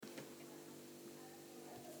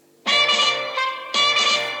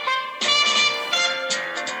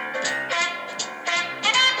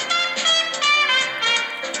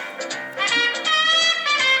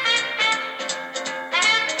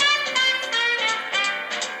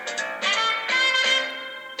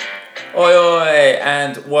Oi oi,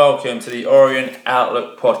 and welcome to the Orient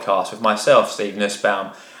Outlook Podcast with myself, Steve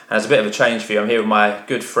Nussbaum. And as a bit of a change for you, I'm here with my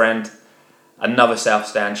good friend, another South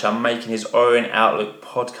Stand chum, making his Orient Outlook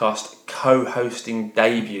Podcast co-hosting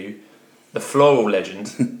debut, the floral legend,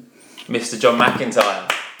 Mr. John McIntyre.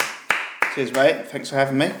 Cheers, mate. Thanks for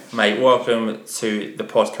having me. Mate, welcome to the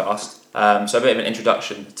podcast. So a bit of an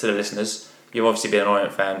introduction to the listeners. You've obviously been an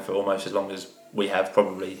Orient fan for almost as long as we have,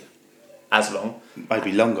 probably as long.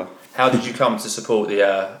 Maybe longer. How did you come to support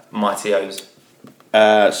the Mighty O's?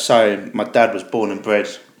 So my dad was born and bred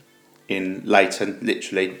in Leyton,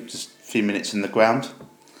 literally just a few minutes in the ground.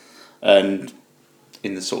 And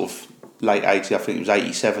in the sort of late 80s, I think it was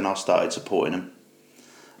 87, I started supporting him.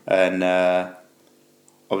 And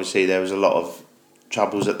obviously there was a lot of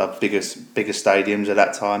troubles at the bigger stadiums at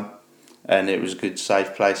that time. And it was a good,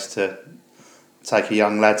 safe place to take a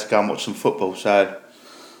young lad to go and watch some football. So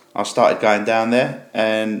I started going down there,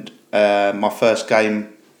 and my first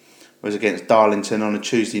game was against Darlington on a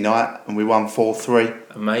Tuesday night, and we won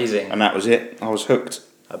 4-3. Amazing. And that was it. I was hooked.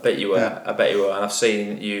 I bet you were. Yeah. I bet you were. And I've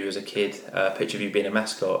seen you as a kid, a picture of you being a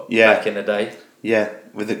mascot back in the day. Yeah,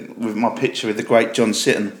 with my picture with the great John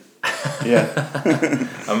Sitton. Yeah.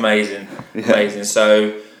 Amazing. Yeah. Amazing.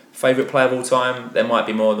 So, favourite player of all time? There might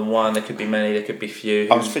be more than one. There could be many. There could be few.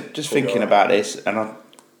 I was just thinking about this, and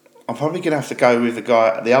I'm probably going to have to go with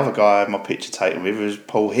the other guy I had my picture taken with, was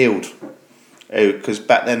Paul Heald, because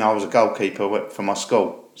back then I was a goalkeeper for my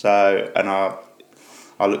school. So, and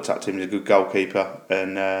I looked up to him as a good goalkeeper,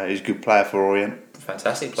 and he's a good player for Orient.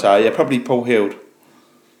 Fantastic player. So yeah, probably Paul Heald.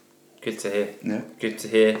 Good to hear. Yeah. Good to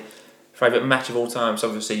hear. Favourite match of all time? So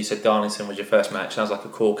obviously you said Darlington was your first match. Sounds like a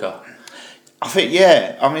corker. I think,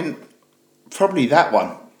 yeah. I mean, probably that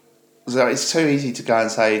one. So it's too easy to go and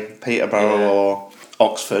say Peterborough or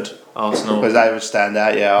Oxford. Arsenal. Because they would stand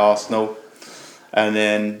out, yeah, Arsenal. And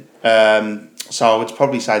then, so I would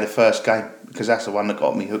probably say the first game, because that's the one that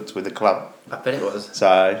got me hooked with the club. I bet it was.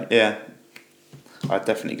 So, yeah, I'd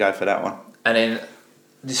definitely go for that one. And then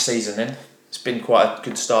this season then, it's been quite a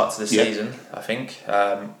good start to the season, I think.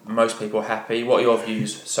 Most people are happy. What are your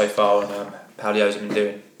views so far on how the O's have been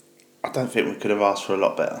doing? I don't think we could have asked for a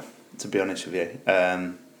lot better, to be honest with you.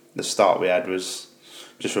 The start we had was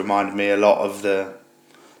just reminded me a lot of the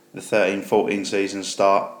 13-14 season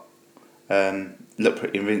start. Looked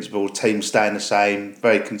pretty invincible. Team staying the same,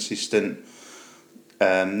 very consistent.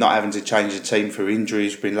 Not having to change the team through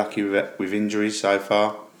injuries. Been lucky with injuries so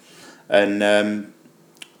far. And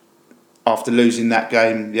after losing that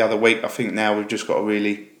game the other week, I think now we've just got to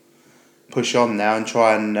really push on now and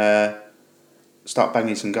try and start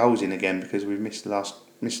banging some goals in again, because we've missed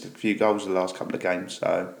a few goals the last couple of games.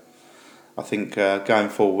 So I think going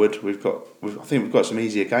forward, I think we've got some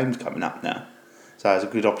easier games coming up now. So it's a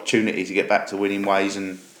good opportunity to get back to winning ways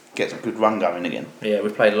and get a good run going again. Yeah,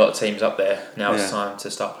 we've played a lot of teams up there. Now it's time to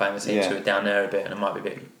start playing the teams who are down there a bit, and it might be a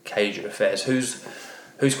bit cagey affairs.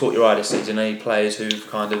 Who's caught your eye this season? Any players who've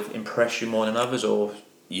kind of impressed you more than others, or?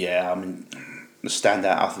 Yeah, I mean, the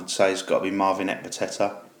standout I would say has got to be Marvin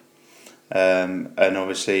Ekpateta. And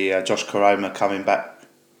obviously Josh Koroma coming back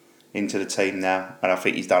into the team now, and I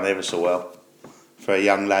think he's done ever so well for a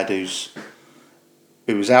young lad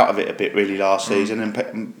who was out of it a bit really last season.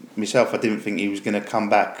 And myself, I didn't think he was going to come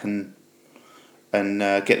back and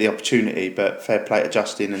get the opportunity, but fair play to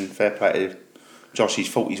Justin and fair play to Josh. He's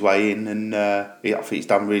fought his way in, and I think he's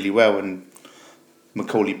done really well. And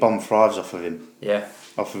Macaulay Bomb thrives off of him,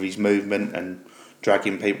 off of his movement and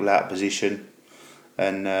dragging people out of position.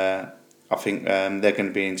 And I think they're going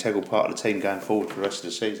to be an integral part of the team going forward for the rest of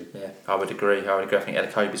the season. Yeah, I would agree. I think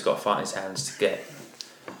Edekobe's got a fight in his hands to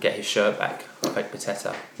get his shirt back, like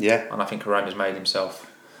Pateta. Yeah. And I think Koroma's made himself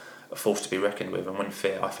a force to be reckoned with, and when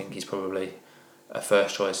fit, I think he's probably a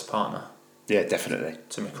first choice partner. Yeah, definitely.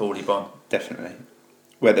 To Macaulay Bond. Definitely.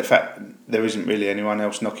 Well, the fact there isn't really anyone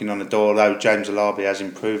else knocking on the door, though James Alabi has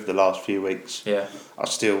improved the last few weeks. Yeah. I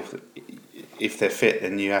still, if they're fit,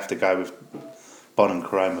 then you have to go with Bon and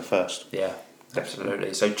Koroma first. Yeah,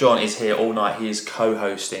 absolutely. So John is here all night. He is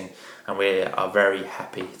co-hosting, and we are very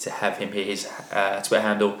happy to have him here. His Twitter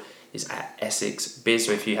handle is @EssexBiz.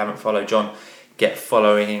 So if you haven't followed John, get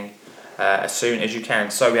following as soon as you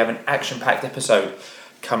can. So we have an action-packed episode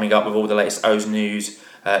coming up with all the latest O's news,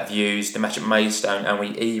 views, the match at Maidstone, and we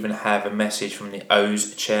even have a message from the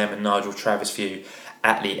O's chairman, Nigel Travis, for you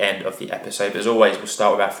at the end of the episode. But as always, we'll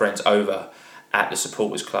start with our friends over at the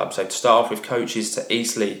Supporters Club. So to start off with, coaches to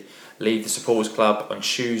Eastleigh leave the Supporters Club on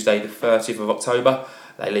Tuesday the 30th of October.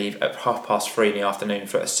 They leave at 3:30 in the afternoon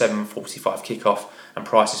for a 7:45 kick-off, and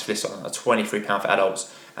prices for this are £23 for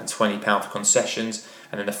adults and £20 for concessions.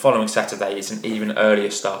 And then the following Saturday is an even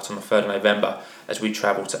earlier start on the 3rd of November as we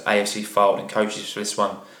travel to AFC Fylde, and coaches for this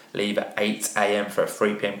one leave at 8 a.m. for a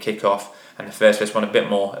 3 p.m. kick-off, and the first place one a bit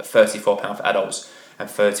more at £34 for adults and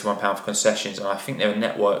 £31 for concessions. And I think there are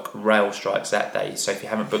network rail strikes that day, so if you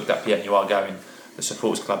haven't booked up yet and you are going, the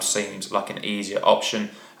supporters club seems like an easier option.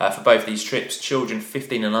 For both these trips, children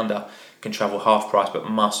 15 and under can travel half price but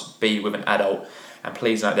must be with an adult. And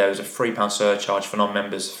please note there is a £3 surcharge for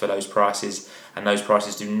non-members for those prices, and those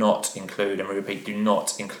prices do not include, and we repeat, do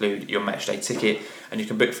not include your matchday ticket. And you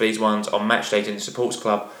can book for these ones on Matchday in the Supporters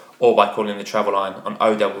Club or by calling the travel line on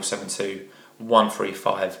 0772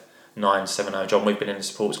 135 970. John, we've been in the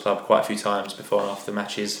Supporters Club quite a few times before and after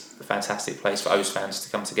matches. A fantastic place for O's fans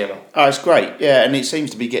to come together. Oh, it's great, yeah, and it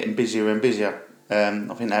seems to be getting busier and busier. I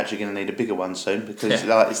think they're actually going to need a bigger one soon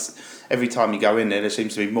because every time you go in there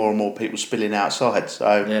seems to be more and more people spilling outside.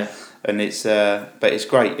 So, and it's but it's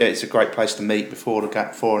great. Yeah, it's a great place to meet before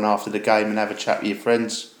and after the game and have a chat with your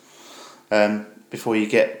friends. Before you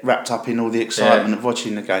get wrapped up in all the excitement of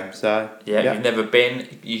watching the game. So if you've never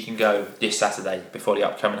been, you can go this Saturday before the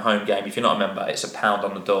upcoming home game. If you're not a member, it's £1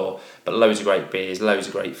 on the door, but loads of great beers, loads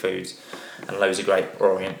of great foods, and loads of great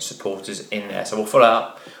Orient supporters in there. So we'll follow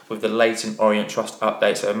up with the Leyton Orient Trust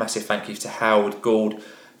update. So a massive thank you to Howard Gould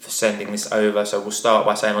for sending this over. So we'll start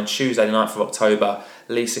by saying on Tuesday the 9th of October,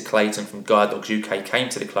 Lisa Clayton from Guide Dogs UK came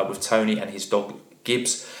to the club with Tony and his dog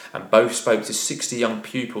Gibbs, and both spoke to 60 young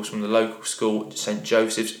pupils from the local school St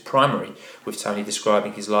Joseph's Primary, with Tony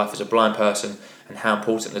describing his life as a blind person and how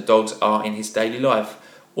important the dogs are in his daily life.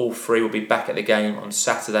 All three will be back at the game on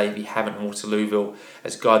Saturday if you haven't in Waterlooville,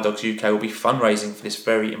 as Guide Dogs UK will be fundraising for this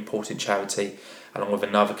very important charity, along with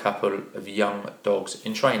another couple of young dogs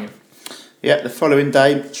in training. Yeah, the following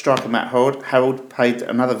day, striker Matt Harold paid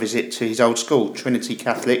another visit to his old school, Trinity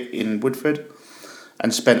Catholic in Woodford,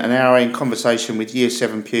 and spent an hour in conversation with Year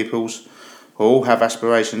 7 pupils who all have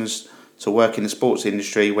aspirations to work in the sports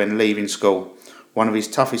industry when leaving school. One of his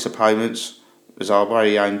toughest opponents was our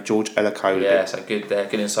very own George Elacola. Yeah, so good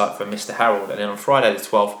insight from Mr. Harold. And then on Friday the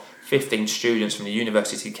 12th, 15 students from the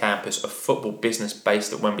university campus of football business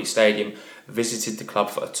based at Wembley Stadium visited the club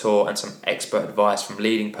for a tour and some expert advice from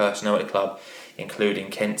leading personnel at the club, including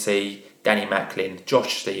Kent T, Danny Macklin,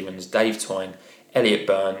 Josh Stevens, Dave Toyne, Elliot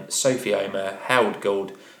Byrne, Sophie Omer, Howard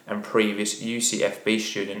Gould, and previous UCFB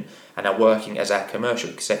student, and are working as our commercial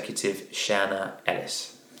executive, Shanna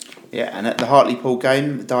Ellis. Yeah, and at the Hartlepool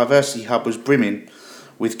game, the Diversity Hub was brimming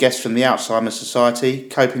with guests from the Alzheimer's Society,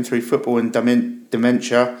 Coping Through Football and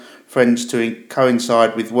Dementia, friends to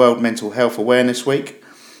coincide with World Mental Health Awareness Week.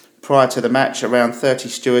 Prior to the match, around 30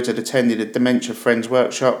 stewards had attended a Dementia Friends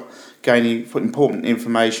workshop, gaining important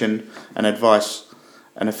information and advice,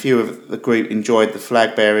 and a few of the group enjoyed the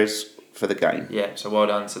flag bearers for the game. Yeah, so well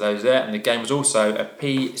done to those there. And the game was also a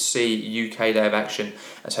PC UK Day of Action,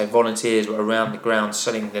 and so volunteers were around the ground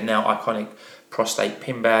selling the now iconic prostate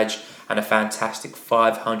pin badge, and a fantastic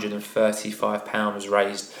 £535 was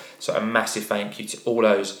raised. So a massive thank you to all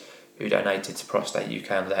those who donated to Prostate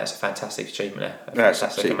UK on that. It's a fantastic achievement there. That's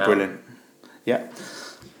absolutely brilliant. Yeah.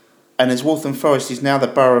 And as Waltham Forest is now the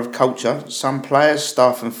borough of culture, some players,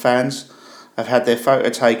 staff and fans have had their photo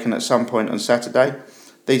taken at some point on Saturday.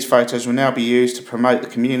 These photos will now be used to promote the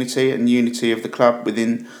community and unity of the club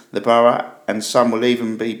within the borough, and some will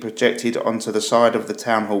even be projected onto the side of the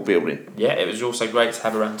Town Hall building. Yeah, it was also great to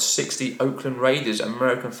have around 60 Oakland Raiders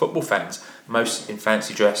American football fans, most in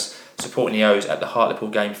fancy dress, supporting the O's at the Hartlepool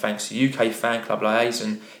game thanks to UK fan club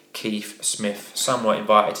liaison Keith Smith. Some were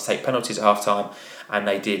invited to take penalties at half-time, and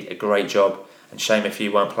they did a great job, and shame if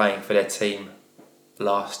you weren't playing for their team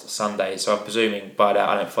last Sunday. So I'm presuming, by that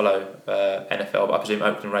I don't follow NFL, but I presume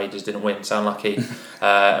Oakland Raiders didn't win, so unlucky.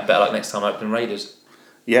 And better luck next time, Oakland Raiders.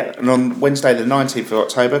 Yeah, and on Wednesday the 19th of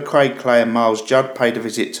October, Craig Clay and Miles Judd paid a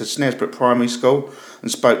visit to Snaresbrook Primary School and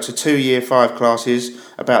spoke to 2 Year 5 classes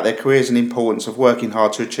about their careers and importance of working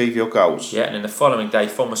hard to achieve your goals. Yeah, and then the following day,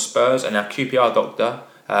 former Spurs and now QPR doctor,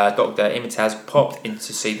 Dr. Imitaz, popped in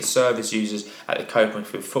to see the service users at the Coping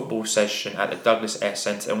Through football session at the Douglas Air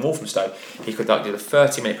Centre in Walthamstow. He conducted a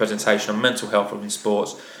 30-minute presentation on mental health within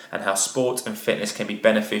sports and how sport and fitness can be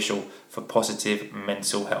beneficial for positive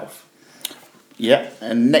mental health. Yeah,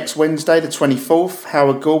 and next Wednesday, the 24th,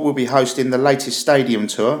 Howard Gould will be hosting the latest stadium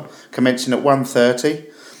tour, commencing at 1:30.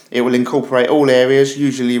 It will incorporate all areas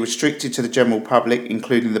usually restricted to the general public,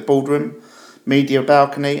 including the boardroom, media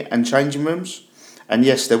balcony and changing rooms. And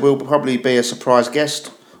yes, there will probably be a surprise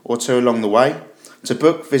guest or two along the way. To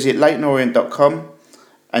book, visit LeytonOrient.com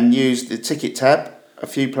and use the ticket tab a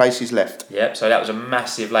few places left. Yep, so that was a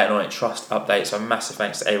massive Leyton Orient Trust update, so massive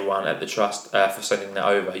thanks to everyone at the Trust for sending that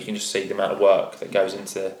over. You can just see the amount of work that goes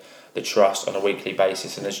into the Trust on a weekly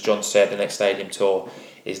basis, and as John said, the next stadium tour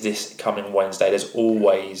is this coming Wednesday. There's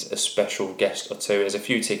always a special guest or two. There's a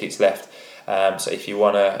few tickets left, so if you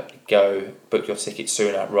want to go, book your ticket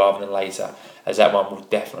sooner rather than later, as that one will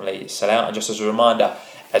definitely sell out. And just as a reminder,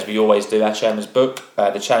 as we always do, our chairman's book,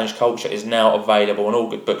 The Challenge Culture, is now available in all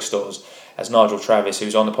good bookstores, as Nigel Travis,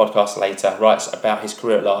 who's on the podcast later, writes about his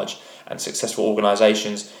career at large and successful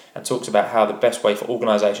organisations, and talks about how the best way for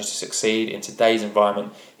organisations to succeed in today's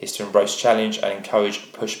environment is to embrace challenge and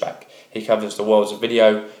encourage pushback. He covers the worlds of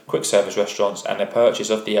video, quick service restaurants, and their purchase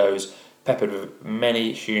of the O's, peppered with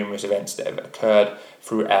many humorous events that have occurred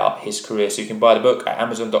throughout his career. So you can buy the book at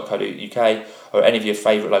amazon.co.uk or any of your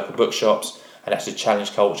favourite local bookshops, and that's The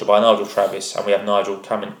Challenge Culture by Nigel Travis, and we have Nigel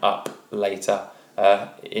coming up later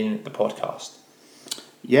in the podcast.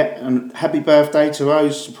 Yeah, and happy birthday to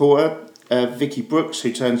O's supporter, Vicky Brooks,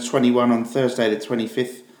 who turns 21 on Thursday the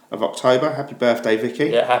 25th of October. Happy birthday,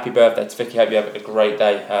 Vicky. Yeah, happy birthday to Vicky. Hope you have a great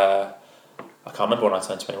day. I can't remember when I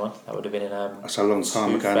turned 21. That would have been in that's a long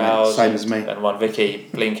time ago, mate. Same as me. And one, Vicky,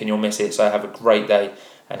 blink and you'll miss it. So have a great day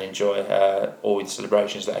and enjoy all the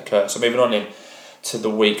celebrations that occur. So moving on in to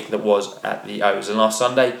the week that was at the O's. And last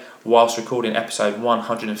Sunday, whilst recording episode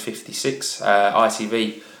 156,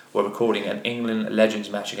 ITV were recording an England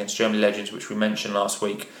Legends match against Germany Legends, which we mentioned last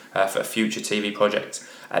week for a future TV project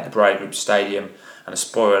at the Brady Group Stadium. And a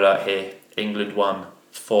spoiler alert here, England won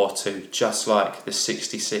 4-2, just like the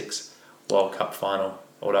 66 World Cup final.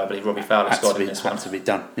 Although I believe Robbie Fowler scored in this one. Had to be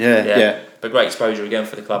done. Yeah. But great exposure again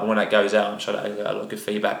for the club. And when that goes out, I'm sure that will get a lot of good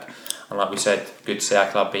feedback. And like we said, good to see our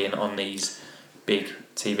club being on these big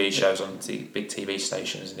TV shows, on the big TV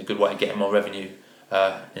stations, and a good way of getting more revenue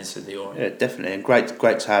into the Orient. Yeah, definitely, and great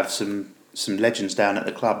to have some legends down at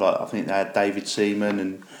the club. Like I think they had David Seaman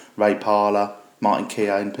and Ray Parler, Martin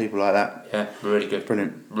Keown, people like that. Yeah, really good.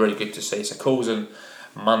 Brilliant. Really good to see. So calls on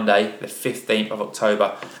Monday, the 15th of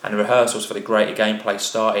October, and the rehearsals for the greater gameplay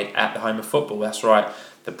started at the home of football. That's right,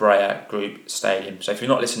 the Brady Group Stadium. So if you've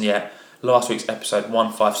not listened yet, last week's episode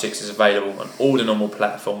 156 is available on all the normal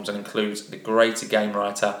platforms and includes the greater game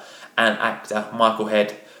writer and actor Michael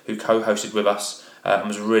Head, who co-hosted with us and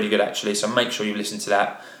was really good actually. So make sure you listen to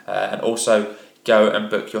that, and also go and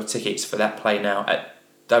book your tickets for that play now at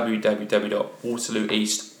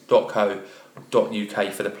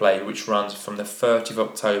www.waterlooeast.co.uk for the play, which runs from the 30th of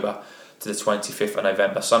October to the 25th of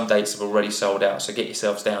November. Some dates have already sold out, so get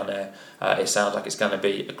yourselves down there. It sounds like it's going to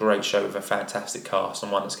be a great show with a fantastic cast,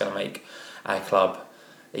 and one that's going to make our club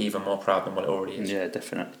even more proud than what it already is. Yeah,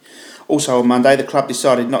 definitely. Also on Monday, the club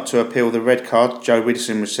decided not to appeal the red card Joe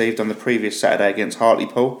Widdowson received on the previous Saturday against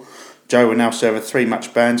Hartlepool. Joe will now serve a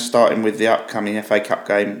 3-match ban, starting with the upcoming FA Cup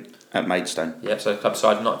game at Maidstone. Yeah, so the club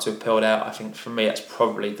decided not to appeal that. I think for me that's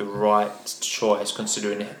probably the right choice,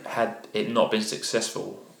 considering had it not been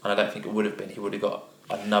successful, and I don't think it would have been, he would have got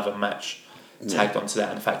another match tagged onto that.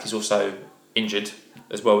 And in fact, he's also injured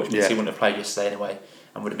as well, which means he wouldn't have played yesterday anyway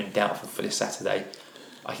and would have been doubtful for this Saturday.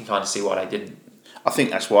 I can kind of see why they didn't. I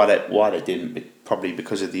think that's why they didn't, probably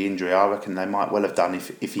because of the injury. I reckon they might well have done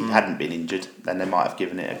if he hadn't been injured, then they might have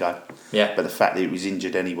given it a go. Yeah. But the fact that he was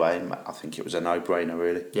injured anyway, I think it was a no-brainer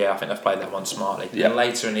really. Yeah, I think they've played that one smartly. Yeah. And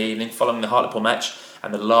later in the evening, following the Hartlepool match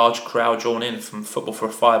and the large crowd drawn in from Football for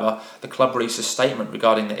a Fiver, the club released a statement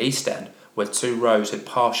regarding the East Stand, where 2 rows had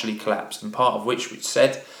partially collapsed, and part of which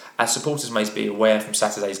said, as supporters may be aware from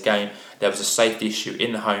Saturday's game, there was a safety issue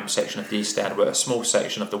in the home section of the East Stand where a small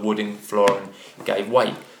section of the wooden flooring gave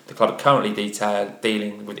way. The club are currently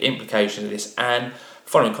dealing with the implications of this, and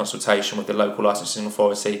following consultation with the local licensing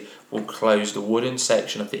authority, will close the wooden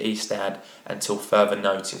section of the East Stand until further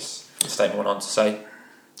notice. The statement went on to say,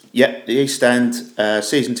 Yep, the East Stand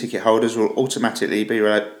season ticket holders will automatically be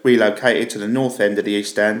relocated to the north end of the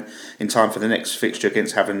East Stand in time for the next fixture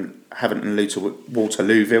against Havant and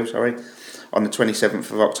Waterlooville, on the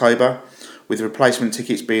 27th of October, with replacement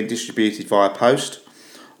tickets being distributed via post.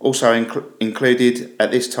 Also included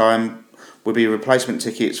at this time will be replacement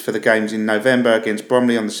tickets for the games in November against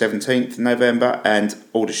Bromley on the 17th of November and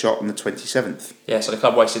Aldershot on the 27th. Yeah, so the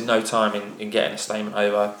club wasted no time in getting a statement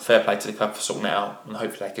over. Fair play to the club for sorting that out, and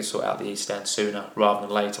hopefully they can sort out the East Stand sooner rather than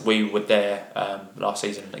later. We were there last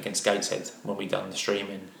season against Gateshead when we done the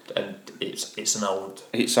streaming, and it's an old...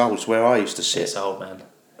 It's old, it's where I used to sit. It's old, man.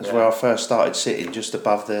 That's where I first started sitting, just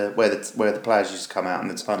above where the players used to come out in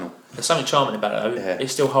the tunnel. There's something charming about it though. Yeah. It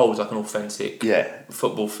still holds like an authentic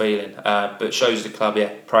football feeling, but it shows the club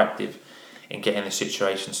proactive in getting the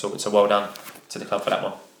situation sorted. So well done to the club for that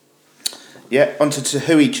one. Yeah, on to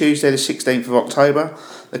Tahui Tuesday the 16th of October.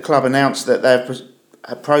 The club announced that they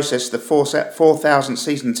have processed the 4,000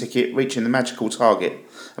 season ticket, reaching the magical target.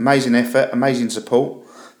 Amazing effort, amazing support.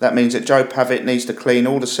 That means that Joe Pavitt needs to clean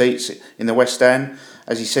all the seats in the West Stand,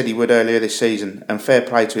 as he said he would earlier this season, and fair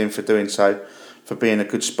play to him for doing so, for being a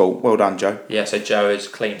good sport. Well done, Joe. Yeah, so Joe has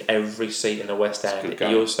cleaned every seat in the West End.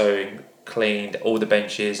 He also cleaned all the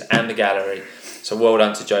benches and the gallery. So well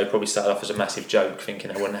done to Joe. Probably started off as a massive joke, thinking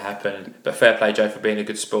it wouldn't happen. But fair play, Joe, for being a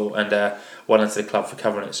good sport, and well done to the club for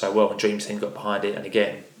covering it so well. And Dream Team got behind it, and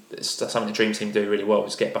again, it's something the Dream Team do really well,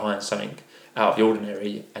 is get behind something out of the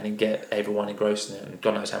ordinary and then get everyone engrossed in it. And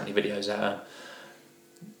God knows how many videos that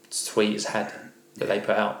tweet has had that they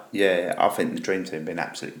put out. Yeah, I think the Dream Team have been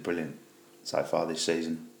absolutely brilliant so far this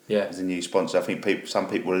season. Yeah, as a new sponsor, I think some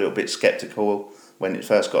people were a little bit sceptical when it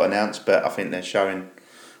first got announced, but I think they're showing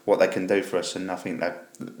what they can do for us, and I think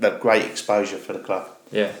they've great exposure for the club.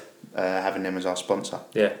 Yeah, having them as our sponsor.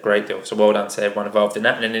 Yeah, great deal. So well done to everyone involved in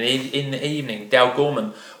that. And then in the evening, Dale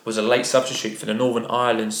Gorman was a late substitute for the Northern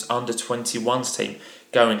Ireland's under-21s team,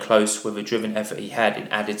 going close with a driven effort he had in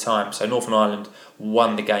added time. So Northern Ireland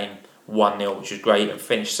won the game 1-0, which was great, and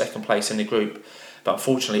finished second place in the group. But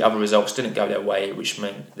unfortunately, other results didn't go their way, which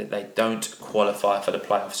meant that they don't qualify for the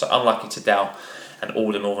playoffs. So unlucky to Dale and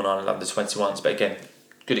all the Northern Ireland under-21s. But again,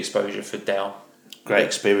 good exposure for Dale. Great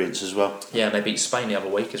experience as well. Yeah, and they beat Spain the other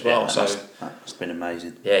week as well. Yeah, that's been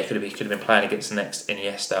amazing. Yeah, he could have been playing against the next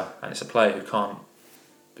Iniesta, and it's a player who can't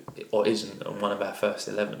or isn't on one of our first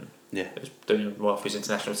 11. Yeah, he was doing well for his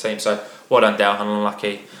international team. So well done, Dale.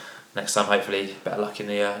 Unlucky. Next time, hopefully, better luck in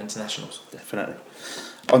the internationals. Definitely.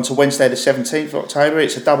 On to Wednesday the 17th of October,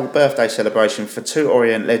 it's a double birthday celebration for two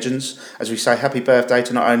Orient legends, as we say happy birthday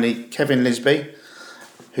to not only Kevin Lisby,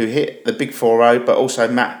 who hit the big 4-0, but also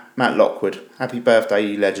Matt Lockwood. Happy birthday,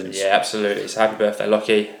 you legends. Yeah, absolutely. So happy birthday,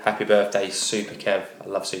 Lockie. Happy birthday, Super Kev. I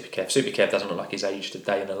love Super Kev. Super Kev doesn't look like he's aged a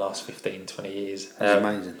day in the last 15, 20 years. He's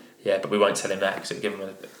amazing. Yeah, but we won't tell him that because it'll give him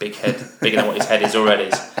a big head, bigger than what his head is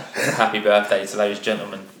already. So happy birthday to those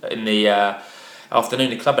gentlemen. In the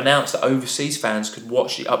afternoon, the club announced that overseas fans could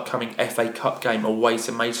watch the upcoming FA Cup game away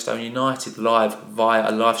to Maidstone United live via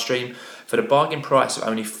a live stream for the bargain price of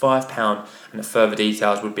only £5, and the further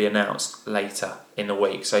details would be announced later in the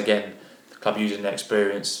week. So again, the club using their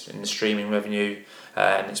experience in the streaming revenue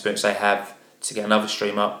and the experience they have to get another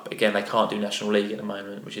stream up. Again, they can't do National League at the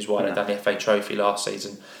moment, which is why they've done the FA Trophy last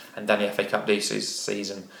season and done the FA Cup this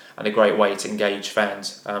season, and a great way to engage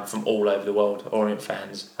fans from all over the world, Orient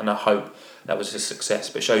fans, and I hope that was a success.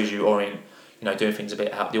 But it shows you Orient, doing things a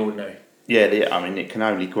bit out of the ordinary. Yeah, I mean, it can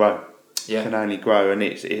only grow. Yeah, it can only grow, and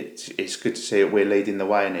it's good to see that we're leading the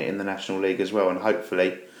way in it in the National League as well, and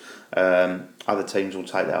hopefully other teams will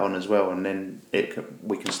take that on as well, and then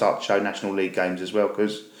we can start to show National League games as well,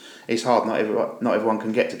 because it's hard. Not everyone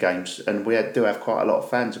can get to games, and we do have quite a lot of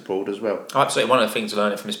fans abroad as well. Absolutely. One of the things I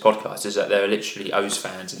learned from this podcast is that there are literally O's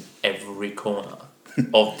fans in every corner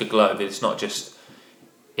of the globe. It's not just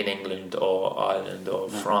in England or Ireland or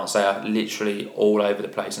France. They are literally all over the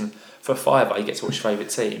place. And for a £5, you get to watch your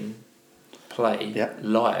favourite team play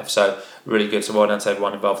live. So really good. So well done to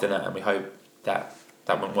everyone involved in that, and we hope that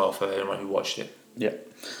went well for everyone who watched it. Yeah.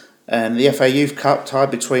 And the FA Youth Cup tie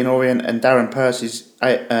between Orient and Darren Percy's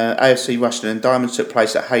AFC Rushden and Diamonds took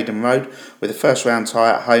place at Hayden Road, with the first round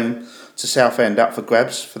tie at home to Southend up for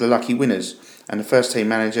grabs for the lucky winners, and the first team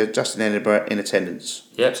manager Justin Edinburgh in attendance.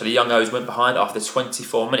 Yep, so the Young O's went behind after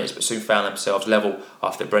 24 minutes, but soon found themselves level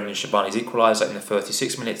after Brendan Shabani's equaliser in the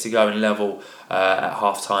 36 minutes to go, and level at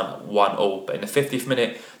half-time at 1-1. But in the 50th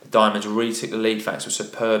minute, the Diamonds retook the lead thanks to a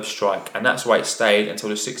superb strike, and that's why it stayed until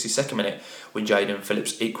the 62nd minute when Jaden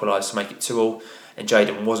Phillips equalised to make it 2-2. And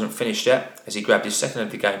Jaden wasn't finished yet, as he grabbed his second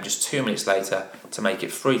of the game just 2 minutes later to make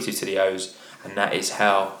it 3-2 to the O's. And that is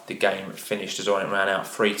how the game finished, as Orient ran out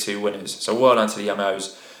 3-2 winners. So well done to the Young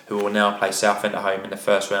O's, who will now play Southend at home in the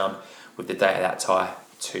first round, with the date of that tie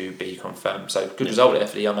to be confirmed. So good result there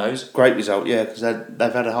for the Young O's. Great result, yeah, because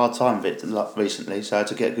they've had a hard time with it recently. So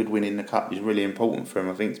to get a good win in the cup is really important for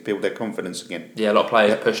them, I think, to build their confidence again. Yeah, a lot of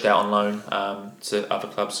players pushed out on loan to other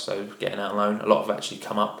clubs, so getting out on loan. A lot have actually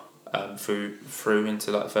come up through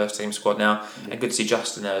into the first team squad now. And good to see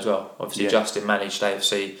Justin there as well. Obviously, Justin managed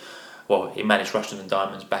AFC. Well, he managed Rushden and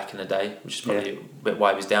Diamonds back in the day, which is probably a bit why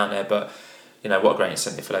he was down there. But what a great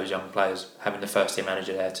incentive for those young players, having the first team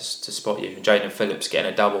manager there to spot you. And Jaden Phillips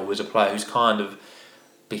getting a double was a player who's kind of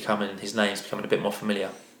his name's becoming a bit more familiar.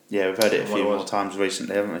 Yeah, we've heard it a few more times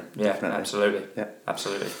recently, haven't we? Yeah, definitely. Absolutely. Yeah,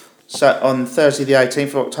 absolutely. So on Thursday the 18th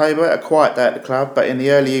of October, a quiet day at the club, but in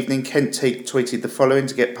the early evening, Kent Teague tweeted the following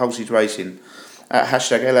to get pulses racing at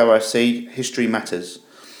 #LOFC History Matters.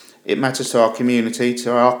 It matters to our community,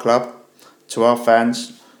 to our club, to our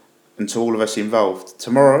fans, and to all of us involved.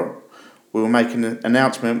 Tomorrow, we will make an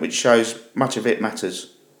announcement which shows much of it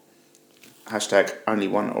matters.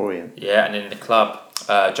 #OnlyOneOrient. Yeah, and then the club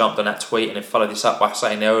jumped on that tweet and then followed this up by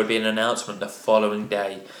saying there would be an announcement the following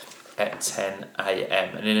day at 10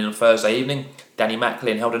 a.m. And then on Thursday evening, Danny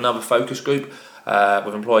Macklin held another focus group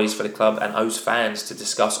with employees for the club and O's fans to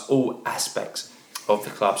discuss all aspects of the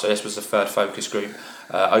club. So this was the third focus group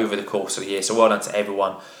over the course of the year. So well done to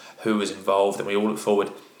everyone who was involved, and we all look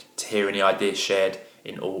forward to hearing the ideas shared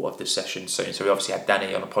in all of the sessions soon. So we obviously had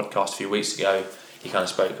Danny on a podcast a few weeks ago. He kind of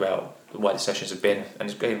spoke about what the sessions have been, and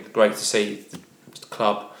it's been great to see the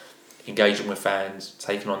club engaging with fans,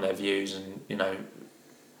 taking on their views, and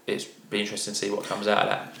it's be interesting to see what comes out of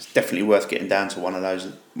that. It's definitely worth getting down to one of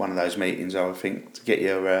those meetings, I would think, to get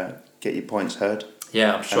your points heard.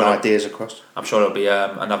 Yeah, I'm sure. And ideas across. I'm sure there'll be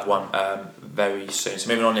another one very soon. So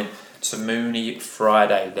moving on in to Mooney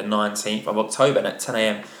Friday, the 19th of October, and at 10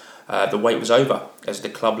 a.m. The wait was over as the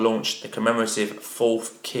club launched the commemorative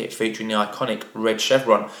fourth kit featuring the iconic red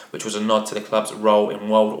chevron, which was a nod to the club's role in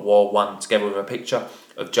World War I, together with a picture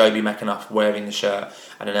of Joby McIntyre wearing the shirt,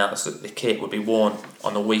 and announced that the kit would be worn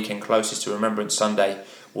on the weekend closest to Remembrance Sunday,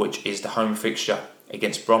 which is the home fixture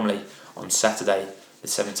against Bromley on Saturday the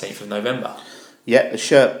 17th of November. Yeah, the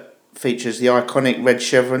shirt features the iconic red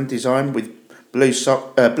chevron design with blue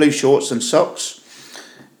shorts and socks.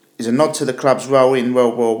 Is a nod to the club's role in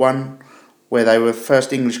World War I, where they were the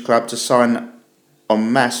first English club to sign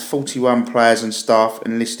en masse 41 players and staff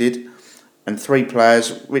enlisted, and 3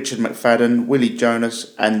 players, Richard McFadden, Willie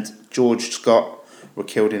Jonas and George Scott, were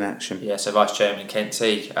killed in action. Yeah, so Vice Chairman Kent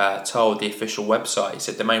T told the official website, he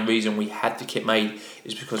said the main reason we had the kit made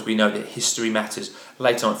is because we know that history matters.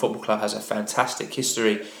 Leyton Orient Football Club has a fantastic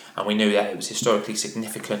history, and we knew that it was historically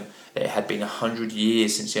significant that it had been 100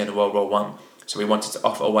 years since the end of World War I. So we wanted to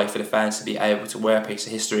offer a way for the fans to be able to wear a piece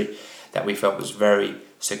of history that we felt was very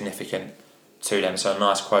significant to them. So a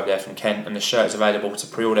nice quote there from Kent. And the shirt is available to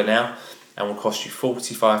pre-order now and will cost you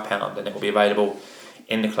 £45, and it will be available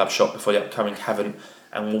in the club shop before the upcoming Cavan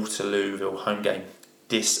and Waterlooville home game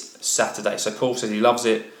this Saturday. So Paul says he loves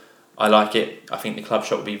it. I like it. I think the club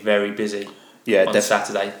shop will be very busy on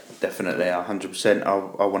Saturday. Definitely, 100%.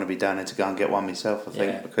 I want to be down there to go and get one myself, I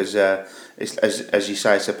think, because it's as you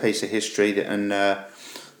say, it's a piece of history, and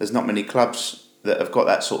there's not many clubs that have got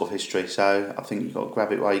that sort of history. So I think you've got to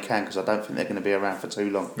grab it while you can, because I don't think they're going to be around for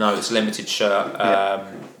too long. No, it's a limited shirt,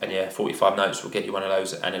 and 45 notes will get you one of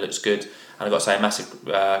those, and it looks good. And I've got to say a massive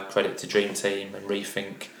credit to Dream Team and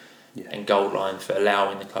Rethink and Goldline for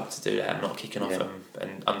allowing the club to do that and not kicking off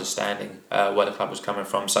and understanding where the club was coming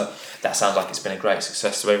from. So that sounds like it's been a great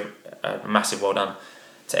success. So a massive well done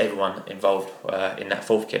to everyone involved in that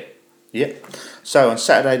fourth kit. Yeah. So on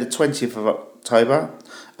Saturday the 20th of October,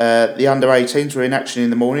 the under-18s were in action in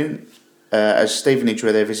the morning as Stevenage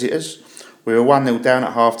were their visitors. We were 1-0 down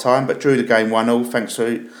at half-time but drew the game 1-1 thanks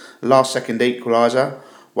to a last-second equaliser,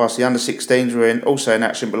 whilst the under-16s were also in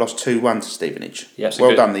action but lost 2-1 to Stevenage. Yeah,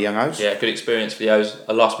 well done, the young O's. Yeah, good experience for the O's.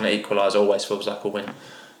 A last-minute equaliser always feels like a win.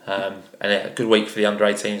 And a good week for the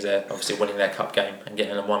under-18s there, obviously winning their cup game and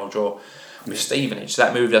getting a 1-1 draw with Stevenage. So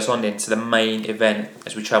that moved us on into the main event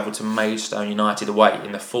as we travelled to Maidstone United away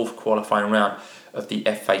in the fourth qualifying round of the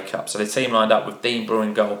FA Cup. So the team lined up with Dean Brewer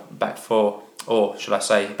in goal, back four, or should I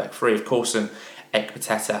say back three of Coulson,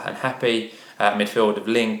 Ekpatata and Happy, midfield of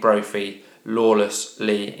Ling, Brophy, Lawless,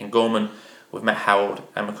 Lee and Gorman, with Matt Howard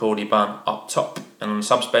and Macaulay Bunn up top. And on the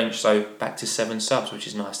subs bench, so back to 7 subs, which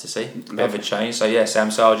is nice to see. Bit of a change. So yeah,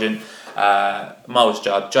 Sam Sargent, Miles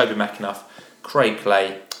Judd, Joby McIntyre, Craig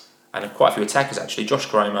Clay, and quite a few attackers actually, Josh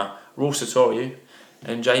Cromer, Raul Sartoriu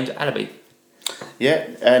and James Allaby. Yeah,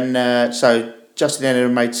 and so Justin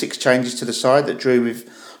Enner made 6 changes to the side that drew with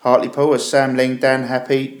Hartlepool as Sam Ling, Dan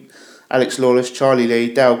Happy, Alex Lawless, Charlie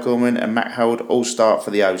Lee, Dale Gorman and Matt Howard all start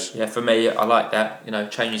for the O's. Yeah, for me, I like that.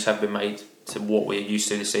 Changes have been made to what we're used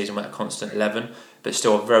to this season with a constant 11, but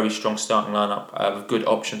still a very strong starting lineup with good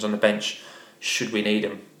options on the bench should we need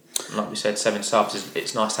them. And like we said, 7 subs,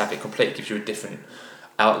 it's nice to have it complete, gives you a different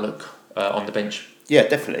outlook on the bench. Yeah,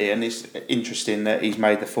 definitely, and it's interesting that he's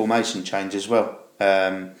made the formation change as well.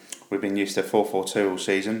 We've been used to 4-4-2 all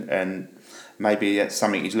season, and maybe that's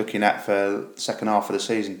something he's looking at for the second half of the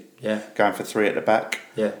season. Yeah, going for 3 at the back.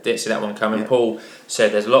 Yeah, didn't see that one coming. Yeah. Paul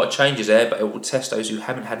said there's a lot of changes there, but it will test those who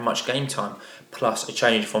haven't had much game time, plus a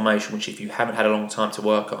change in formation, which if you haven't had a long time to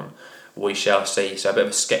work on, we shall see. So a bit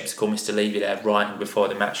of a sceptical Mr. Levy there, writing before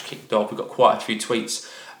the match kicked off. We've got quite a few tweets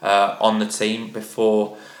on the team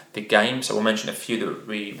before the game, so we'll mention a few that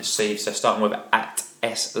we received. So starting with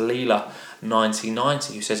S. Leela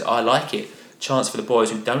 1990, who says, I like it. Chance for the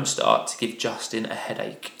boys who don't start to give Justin a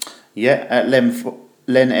headache. Yeah, at Len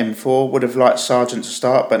M4 would have liked Sargent to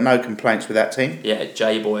start, but no complaints with that team. Yeah,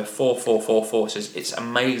 J-Boy 4444 says, it's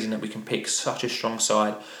amazing that we can pick such a strong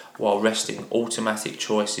side while resting automatic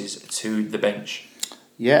choices to the bench.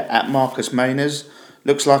 Yeah, at Marcus Mainers,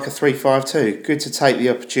 looks like a 3-5-2. Good to take the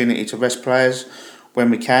opportunity to rest players when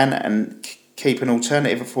we can and keep an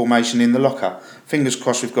alternative formation in the locker. Fingers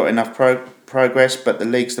crossed we've got enough progress, but the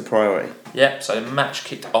league's the priority. Yeah, so the match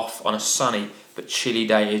kicked off on a sunny but chilly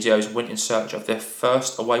day as Joes went in search of their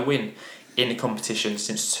first away win in the competition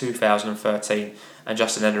since 2013, and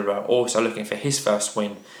Justin Edinburgh also looking for his first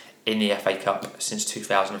win in the FA Cup since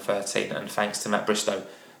 2013, and thanks to Matt Bristow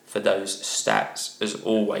for those stats as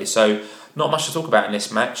always. So not much to talk about in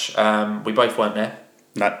this match. We both weren't there.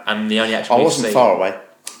 No. And the only action I wasn't far away.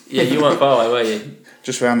 Yeah, you weren't far away, were you?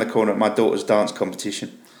 Just round the corner at my daughter's dance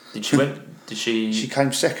competition. Did she win? Did she? She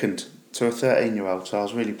came second to a 13-year-old, so I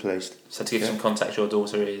was really pleased. So to give some context, your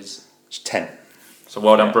daughter is? She's 10. So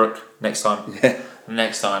well done, Brooke. Next time. Yeah.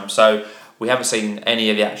 Next time. So we haven't seen any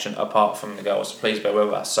of the action apart from the goals, so please bear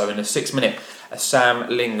with us. So in the 6th minute, a Sam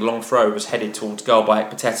Ling long throw was headed towards goal by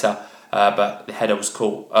Ekpateta, but the header was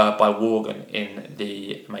caught by Worgan in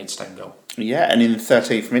the Maidstone goal. Yeah, and in the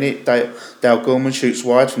 13th minute, Dale Gorman shoots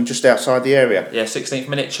wide from just outside the area. Yeah, 16th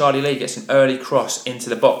minute, Charlie Lee gets an early cross into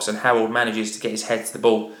the box and Harold manages to get his head to the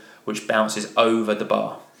ball, which bounces over the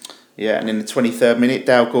bar. Yeah, and in the 23rd minute,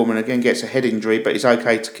 Dale Gorman again gets a head injury, but is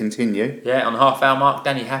okay to continue. Yeah, on the half-hour mark,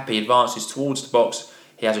 Danny Happy advances towards the box.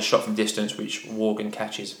 He has a shot from distance, which Worgan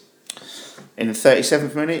catches. In the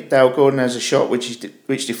 37th minute, Dale Gordon has a shot which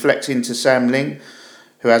deflects into Sam Ling,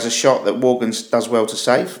 who has a shot that Worgan does well to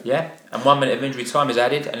save. Yeah, and 1 minute of injury time is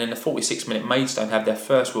added, and in the 46th minute, Maidstone have their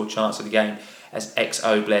first real chance of the game as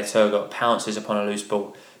XO Blair Turgott pounces upon a loose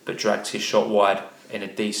ball, but drags his shot wide in a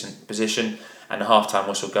decent position, and the half-time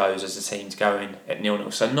whistle goes as the teams go in at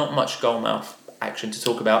 0-0. So not much goalmouth action to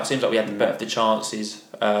talk about. It seems like we had the better of the chances,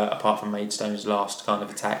 apart from Maidstone's last kind of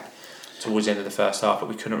attack towards the end of the first half, but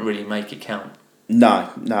we couldn't really make it count. No.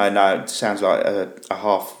 It sounds like a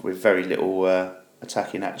half with very little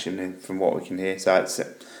attacking action from what we can hear. So it's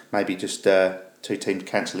maybe just two teams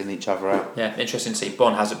cancelling each other out. Yeah, interesting to see.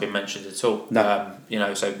 Bonn hasn't been mentioned at all. No.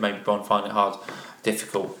 So maybe Bonn find it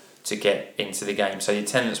difficult to get into the game. So the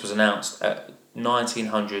attendance was announced at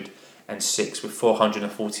 1,906 with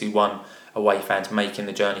 441 away fans making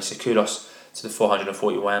the journey. So kudos to the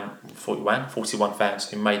 41 fans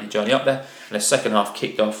who made the journey up there. And the second half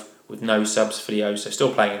kicked off with no subs for the O's, so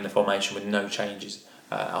still playing in the formation with no changes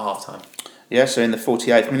at half time. Yeah, so in the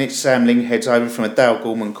 48th minute, Sam Ling heads over from a Dale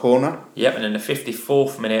Gorman corner. Yep, and in the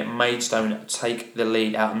 54th minute, Maidstone take the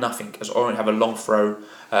lead out of nothing as Orient have a long throw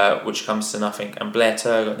which comes to nothing, and Blair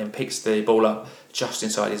Turgott then picks the ball up just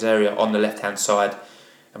inside his area on the left-hand side,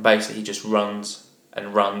 and basically he just runs,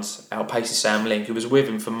 outpaces Sam Ling, who was with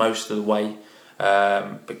him for most of the way,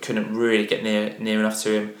 but couldn't really get near enough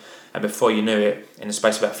to him. And before you knew it, in the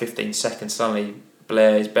space of about 15 seconds, suddenly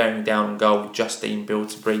Blair is bearing down on goal with Justine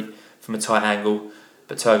Bilterbury from a tight angle,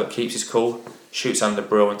 but Turgott keeps his cool, shoots under the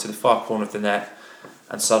brill into the far corner of the net,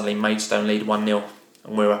 and suddenly Maidstone lead 1-0,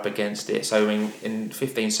 and we're up against it. So in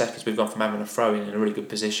 15 seconds we've gone from having a throw-in in a really good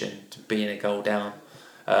position to being a goal down.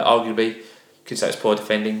 Arguably, you could say it's poor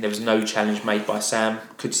defending. There was no challenge made by Sam.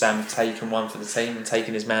 Could Sam have taken one for the team and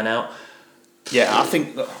taken his man out? Yeah, I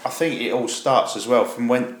think it all starts as well from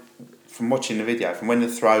watching the video, from when the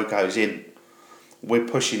throw goes in. We're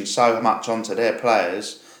pushing so much onto their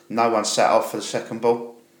players. No one sat off for the second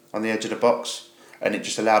ball on the edge of the box, and it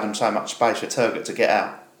just allowed them so much space for Turgott to get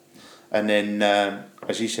out. And then,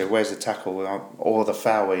 as you said, where's the tackle or the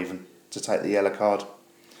foul even to take the yellow card?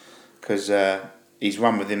 Because he's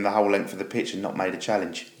run with him the whole length of the pitch and not made a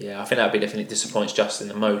challenge. Yeah, I think that would be definitely disappoints Justin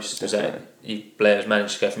the most. Was that Blair's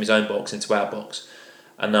managed to go from his own box into our box,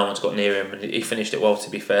 and no one's got near him, and he finished it well, to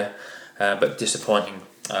be fair, but disappointing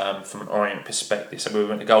from an Orient perspective. So we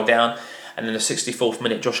went a goal down. And in the 64th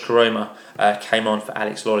minute, Josh Karoma came on for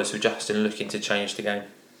Alex Lawless, with Justin looking to change the game.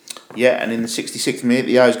 Yeah, and in the 66th minute,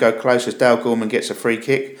 the O's go close as Dale Gorman gets a free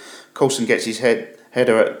kick. Coulson gets his header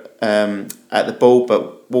at the ball,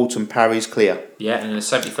 but Walton parries clear. Yeah, and in the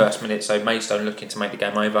 71st minute, so Maidstone looking to make the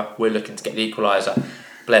game over. We're looking to get the equaliser.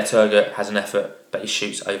 Blair Turgott has an effort, but he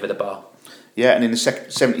shoots over the bar. Yeah, and in the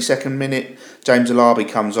 72nd minute, James Alabi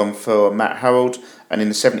comes on for Matt Harold, and in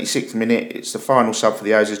the 76th minute, it's the final sub for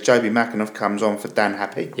the O's. Joby McIntyre comes on for Dan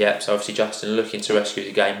Happy. Yeah, so obviously Justin looking to rescue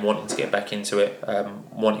the game, wanting to get back into it,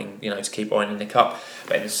 wanting to keep Orient in the cup.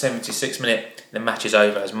 But in the 76th minute, the match is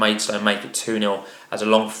over as Maidstone make it 2-0 as a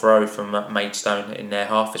long throw from Maidstone in their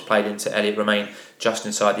half is played into Elliot Romain just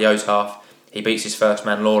inside the O's half. He beats his first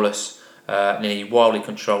man Lawless, and then he wildly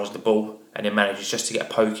controls the ball and then manages just to get a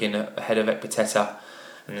poke in ahead of Ekpiteta,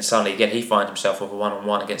 and then suddenly again he finds himself with a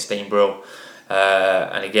one-on-one against Dean Brill,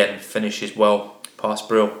 and again finishes well past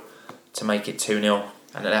Brill to make it 2-0.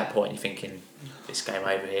 And at that point you're thinking, this game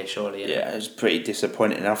over here surely. Yeah, it was pretty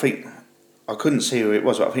disappointing. I think I couldn't see who it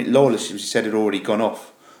was, but I think Lawless, he said, had already gone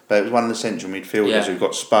off, but it was one of the central midfielders who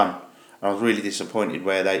got spun, and I was really disappointed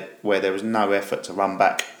where there was no effort to run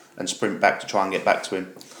back and sprint back to try and get back to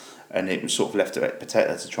him, and it was sort of left to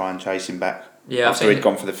Ekpiteta to try and chase him back. Yeah, after he'd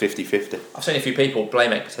gone for the 50-50. I've seen a few people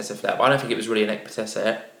blame Ekpiteta for that, but I don't think it was really an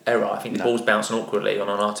Ekpiteta error. I think the ball's bouncing awkwardly on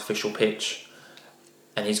an artificial pitch,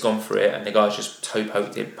 and he's gone for it, and the guy's just toe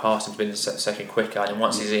poked it past him to be a second quicker, and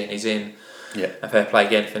once he's in. Yeah. And fair play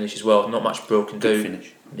again, finishes well. Not much Brill can do. Good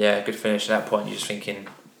finish. Yeah, good finish. At that point, you're just thinking,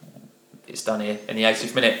 it's done here. In the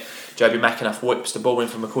 80th minute, Joby McIntyre whips the ball in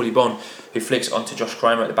from Macaulay Bonne, who flicks onto Josh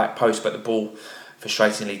Cromer at the back post, but the ball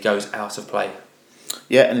frustratingly goes out of play.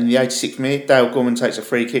 Yeah, and in the 86th minute, Dale Gorman takes a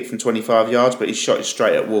free kick from 25 yards, but his shot is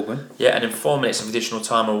straight at Walgman. Yeah, and then 4 minutes of additional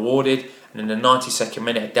time are awarded, and in the 92nd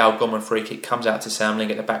minute, a Dale Gorman free kick comes out to Sam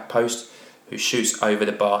Ling at the back post, who shoots over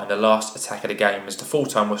the bar in the last attack of the game as the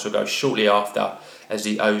full-time whistle goes shortly after, as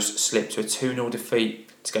the O's slip to a 2-0 defeat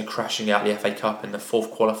to go crashing out the FA Cup in the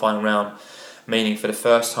fourth qualifying round, meaning for the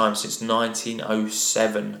first time since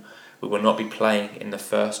 1907 we will not be playing in the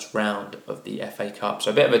first round of the FA Cup.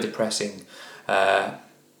 So a bit of a depressing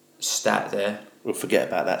stat there. We'll forget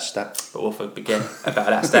about that stat. But we'll forget about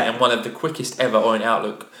that stat. And one of the quickest ever Orient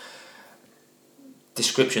Outlook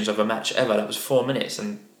descriptions of a match ever. That was 4 minutes,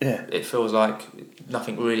 and it feels like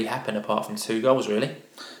nothing really happened apart from 2 goals, really.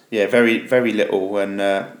 Yeah, very, very little, and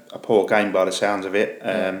a poor game by the sounds of it.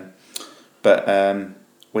 But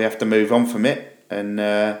we have to move on from it and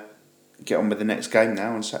get on with the next game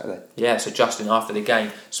now on Saturday. Yeah, so Justin, after the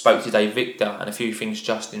game, spoke to Dave Victor, and a few things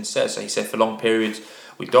Justin said. So he said, for long periods,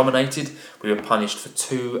 we dominated. We were punished for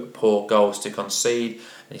 2 poor goals to concede.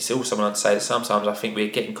 And he also went on to say that sometimes I think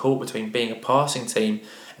we're getting caught between being a passing team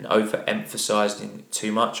and overemphasising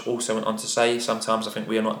too much. Also went on to say, sometimes I think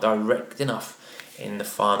we are not direct enough in the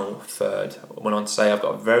final third. Went on to say, I've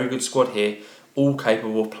got a very good squad here, all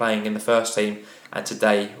capable of playing in the first team, and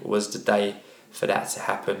today was the day for that to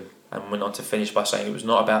happen. And went on to finish by saying it was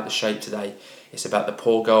not about the shape today, it's about the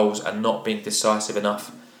poor goals and not being decisive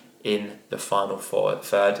enough in the final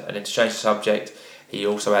third. And then to change the subject, he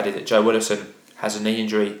also added that Joe Willison has a knee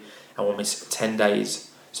injury and will miss 10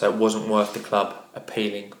 days, so it wasn't worth the club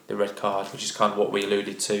appealing the red card, which is kind of what we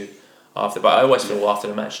alluded to after. But I always feel after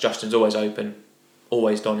the match, Justin's always open,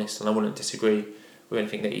 always honest, and I wouldn't disagree with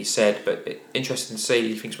anything that he said. But interesting to see,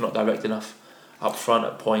 he thinks we're not direct enough up front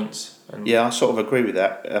at points. And yeah, I sort of agree with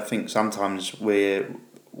that. I think sometimes we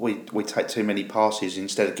take too many passes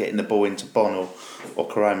instead of getting the ball into Bonne or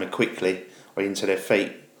Coroma quickly or into their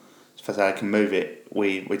feet so they can move it.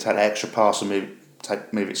 We take that extra pass and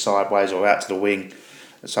move it sideways or out to the wing.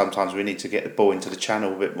 And sometimes we need to get the ball into the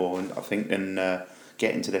channel a bit more, and I think, and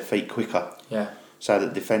get into their feet quicker. Yeah. So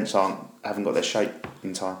that defence haven't got their shape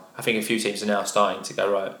in time. I think a few teams are now starting to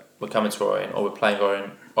go, right, we're coming to Orient, or we're playing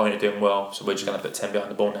Orient are doing well, so we're just going to put 10 behind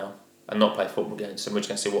the ball now and not play football against them. We're just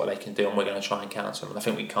going to see what they can do, and we're going to try and counter them. And I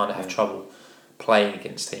think we kind of have trouble playing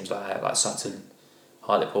against teams like that, like Sutton,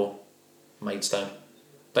 Hartlepool, Maidstone.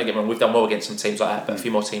 Don't get me wrong, we've done well against some teams like that, but a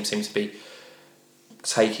few more teams seem to be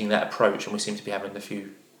taking that approach, and we seem to be having a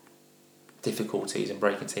few difficulties in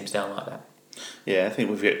breaking teams down like that. Yeah, I think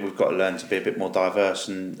we've got to learn to be a bit more diverse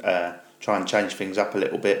and try and change things up a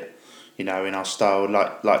little bit. You know, in our style,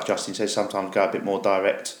 like Justin says, sometimes go a bit more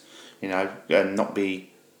direct. You know, and not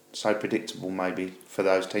be so predictable maybe for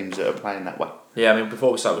those teams that are playing that way. Yeah, I mean,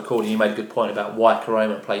 before we start recording, you made a good point about why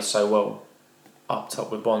Coroma plays so well up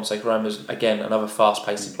top with Bonne. So Coroma's, again, another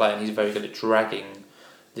fast-paced player, and he's very good at dragging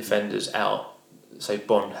defenders out, so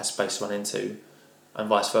Bonne has space to run into, and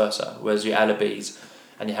vice versa. Whereas your Alabis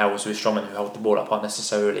and your Harolds with Strongman who hold the ball up aren't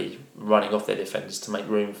necessarily running off their defenders to make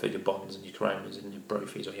room for your Bonds and your Coromas and your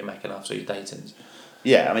Brophies or your McIntyres or your Daytons.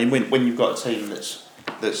 Yeah, I mean, when you've got a team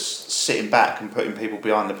that's sitting back and putting people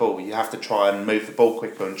behind the ball, you have to try and move the ball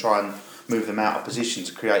quicker and try and move them out of position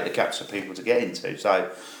to create the gaps for people to get into.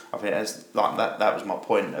 So I think that's like that was my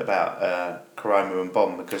point about Coroma and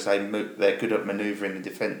Bonne, because they're good at manoeuvring the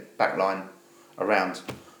defence back line around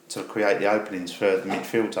to create the openings for the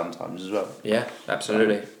midfield sometimes as well. Yeah,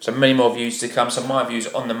 absolutely. So many more views to come. Some of my views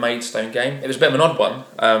on the Maidstone game. It was a bit of an odd one.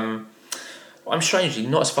 I'm strangely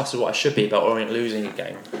not as fussed as what I should be about Orient losing a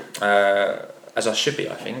game as I should be,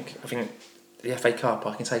 I think. I think the FA Cup,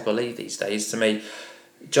 I can take or leave these days. To me,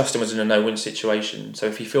 Justin was in a no-win situation. So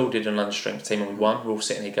if he fielded an understrength team and we won, we're all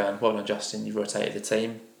sitting here going, well done, Justin, you've rotated the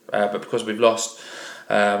team. But because we've lost,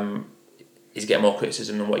 he's getting more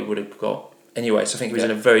criticism than what he would have got anyway. So I think he was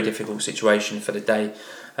in a very difficult situation for the day.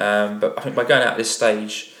 But I think by going out at this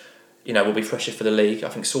stage, we'll be fresher for the league. I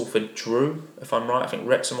think Salford drew, if I'm right. I think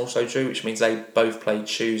Wrexham also drew, which means they both played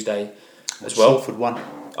Tuesday as well. Salford won.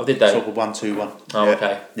 Oh, did they? Salford won 2-1. Oh, yeah.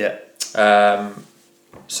 Okay. Yeah.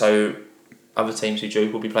 So other teams who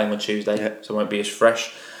drew will be playing on Tuesday, so it won't be as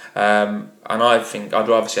fresh. And I think I'd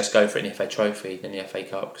rather see us go for it in the FA Trophy than the FA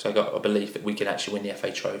Cup, because I've got a belief that we can actually win the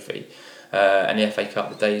FA Trophy. And the FA Cup,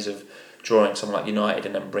 the days of drawing someone like United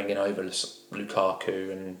and then bringing over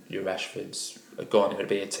Lukaku and your Rashfords are gone. It would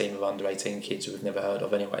be a team of under 18 kids who we've never heard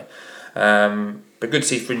of anyway. But good to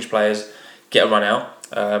see fringe players get a run out.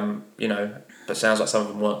 But sounds like some of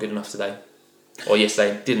them weren't good enough today, or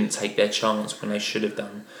yesterday didn't take their chance when they should have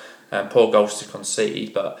done. Poor goals to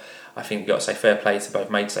concede, but I think you've got to say fair play to both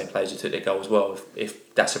Maidstone players who took their goal as well.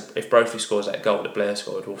 If Brophy scores that goal that Blair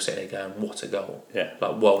scored, we're all sitting there going, what a goal. Yeah.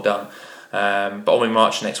 Well done. But on in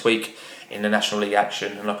March next week in the National League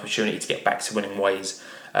action, an opportunity to get back to winning ways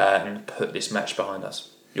and put this match behind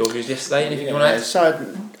us. Your views yesterday? Anything you want to add?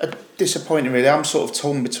 So disappointing really. I'm sort of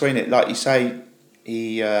torn between it. Like you say,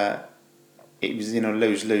 it was in a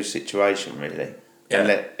lose-lose situation really. Yeah.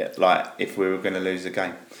 And if we were going to lose the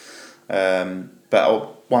game.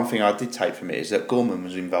 But one thing I did take from it is that Gorman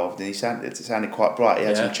was involved and it sounded quite bright. He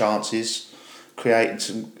had some chances, created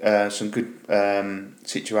some good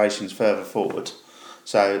situations further forward.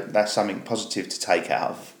 So that's something positive to take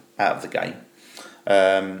out of the game.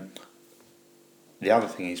 The other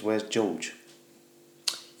thing is, where's George?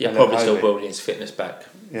 Yeah, probably still building his fitness back.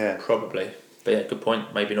 Yeah. Probably. But yeah, good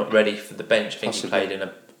point. Maybe not ready for the bench. I think Possibly. He played in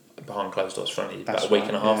behind closed doors friendly about a week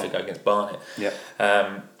and a half ago against Barnet. Yeah.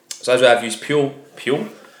 So as we have used Pure,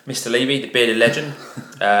 Mr. Levy, the bearded legend,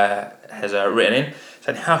 has written in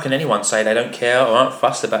saying, how can anyone say they don't care or aren't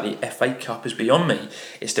fussed about the FA Cup is beyond me.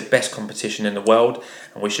 It's the best competition in the world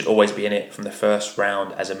and we should always be in it from the first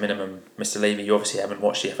round as a minimum. Mr. Levy, you obviously haven't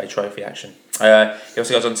watched the FA Trophy action. He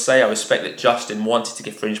also goes on to say, I respect that Justin wanted to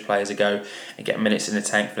give fringe players a go and get minutes in the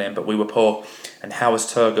tank for them, but we were poor. And how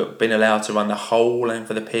has Turgut been allowed to run the whole length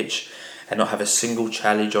of the pitch and not have a single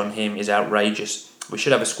challenge on him is outrageous. We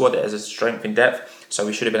should have a squad that has a strength in depth, so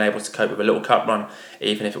we should have been able to cope with a little cup run,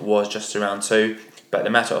 even if it was just around 2. But the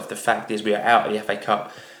matter of the fact is we are out of the FA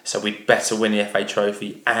Cup, so we'd better win the FA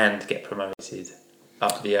Trophy and get promoted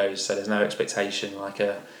up the O's. So there's no expectation like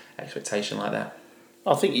that. I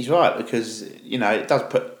think he's right because it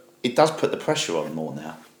does put the pressure on more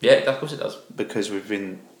now. Yeah, of course it does. Because we've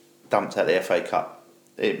been dumped at the FA Cup,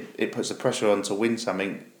 it puts the pressure on to win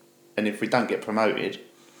something, and if we don't get promoted,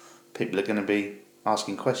 people are going to be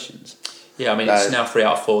asking questions. Yeah, I mean, it's now 3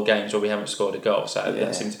 out of 4 games where we haven't scored a goal, so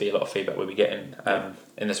there seems to be a lot of feedback we'll be getting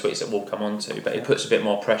in the tweets that we'll come on to, but it puts a bit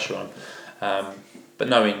more pressure on. But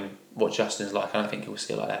knowing what Justin's like, I don't think he'll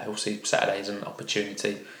see it like that. He'll see Saturday as an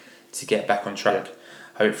opportunity to get back on track,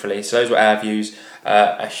 hopefully. So those were our views.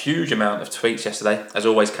 A huge amount of tweets yesterday, as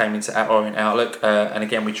always, came into our Orient Outlook, and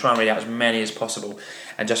again, we try and read out as many as possible,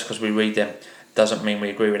 and just because we read them doesn't mean we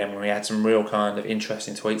agree with them. When we had some real kind of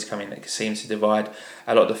interesting tweets coming that seem to divide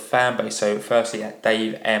a lot of the fan base. So firstly, at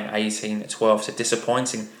Dave M1812 said,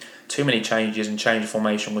 disappointing. Too many changes and change of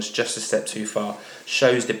formation was just a step too far.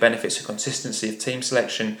 Shows the benefits of consistency of team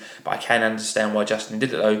selection, but I can understand why Justin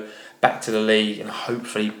did it though. Back to the league and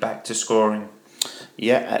hopefully back to scoring.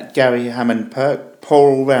 Yeah, at Gary Hammond Perk, poor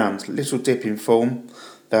all round, little dip in form.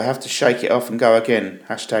 They'll have to shake it off and go again.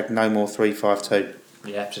 # no more 352.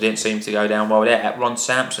 Yeah, so it didn't seem to go down well there. At Ron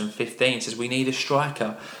Sampson, 15, says, we need a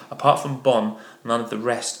striker. Apart from Bon, none of the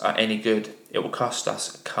rest are any good. It will cost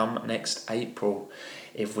us come next April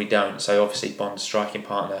if we don't. So obviously Bon's striking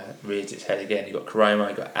partner rears its head again. You've got Karoma,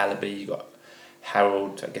 you've got Alabi, you've got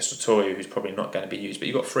Harold, I guess Sotorio, who's probably not going to be used. But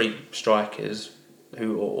you've got 3 strikers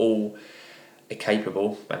who are all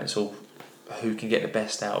capable, and it's all who can get the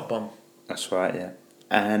best out of Bon. That's right, yeah.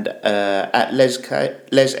 And at Les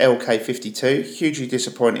LK52, hugely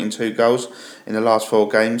disappointing 2 goals in the last 4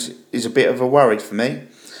 games is a bit of a worry for me.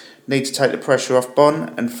 Need to take the pressure off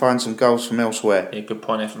Bon and find some goals from elsewhere. Yeah, good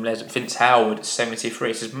point there from Les. Vince Howard,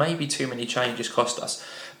 73, says maybe too many changes cost us,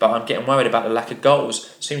 but I'm getting worried about the lack of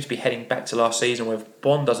goals. Seems to be heading back to last season where if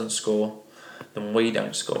Bon doesn't score, then we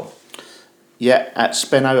don't score. Yeah, at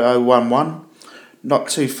Speno011. Not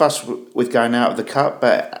too fussed with going out of the cup,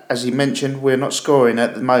 but as you mentioned, we're not scoring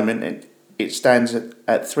at the moment. It stands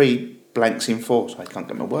at 3 blanks in 4, so I can't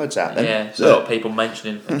get my words out then. Yeah, so a lot of people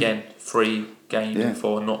mentioning, again, 3 games in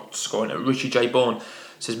 4, not scoring. Richie J. Bourne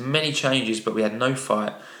says many changes, but we had no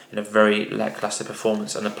fight in a very lacklustre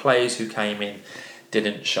performance, and the players who came in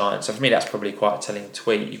didn't shine. So for me, that's probably quite a telling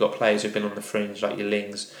tweet. You've got players who've been on the fringe, like your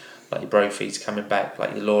Lings, like your Brophies coming back,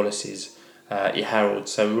 like your Lawlesses, your Harold.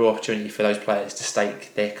 So real opportunity for those players to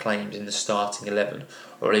stake their claims in the starting 11,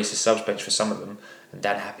 or at least the subs bench for some of them, and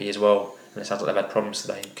Dan happy as well. And it sounds like they've had problems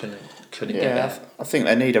today and couldn't get there. I think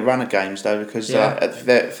they need a run of games though, because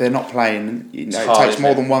if they're not playing, it takes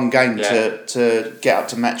more than one game to get up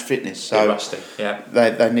to match fitness. So rusty.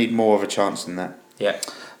 They need more of a chance than that. Yeah.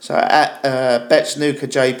 So at BetSnooker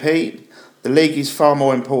JP, the league is far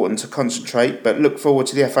more important to concentrate, but look forward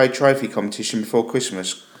to the FA Trophy competition before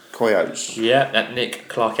Christmas. Coyotes. Yeah, at Nick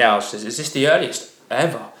Clark-Owls says, is this the earliest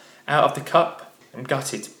ever out of the cup? I'm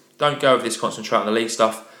gutted. Don't go with this, concentrate on the league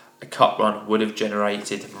stuff. A cup run would have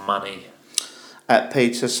generated money. At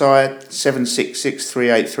Peter Side,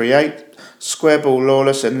 7663838, Square Ball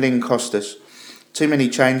Lawless and Lynn Costas. Too many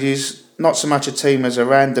changes, not so much a team as a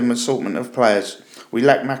random assortment of players. We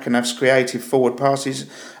lack McIntyre's creative forward passes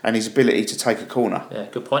and his ability to take a corner. Yeah,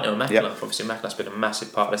 good point on McIntyre. Obviously, McIntyre's been a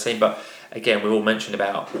massive part of the team, but again, we've all mentioned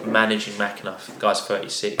about managing McIntyre. The guy's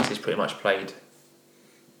 36, he's pretty much played,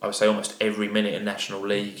 I would say, almost every minute in National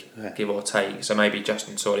League, give or take. So maybe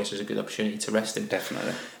Justin saw this as a good opportunity to rest him.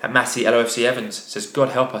 Definitely. And Matty LOFC Evans says,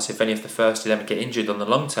 God help us if any of the first 11 get injured on the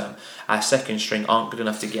long term. Our second string aren't good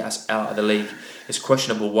enough to get us out of the league. It's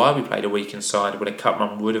questionable why we played a weakened side when a cup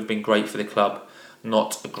run would have been great for the club.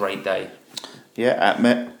 Not a great day. Yeah, at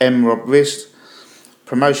M. Rob Wrist,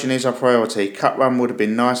 promotion is our priority. Cup run would have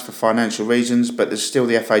been nice for financial reasons, but there's still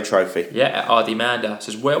the FA Trophy. Yeah, at RD Manda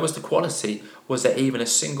says, where was the quality? Was there even a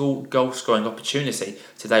single goal scoring opportunity?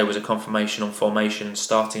 Today was a confirmation on formation,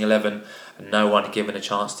 starting 11, and no one given a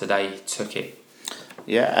chance today took it.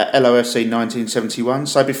 Yeah, at LOFC 1971.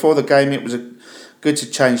 So before the game, it was good to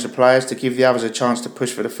change the players to give the others a chance to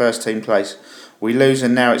push for the first team place. We lose,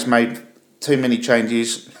 and now it's made too many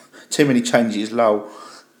changes, low.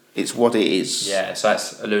 It's what it is. Yeah, so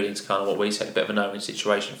that's alluding to kind of what we said, a bit of a no-win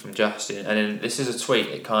situation from Justin. And then this is a tweet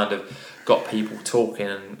that kind of got people talking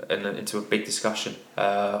and into a big discussion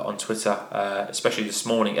on Twitter, especially this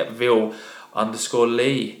morning at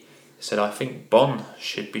Vil_Lee. Said, I think Bon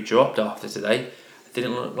should be dropped after today. It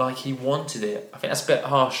didn't look like he wanted it. I think that's a bit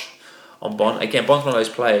harsh on Bon. Again, Bon's one of those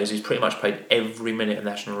players who's pretty much played every minute of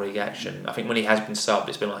National League action. I think when he has been subbed,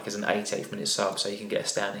 it's been like as an 88th minute sub, so he can get a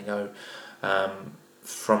standing O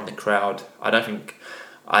from the crowd. I don't think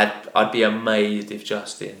I'd be amazed if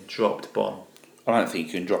Justin dropped Bon. I don't think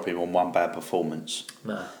you can drop him on one bad performance.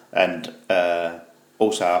 No. And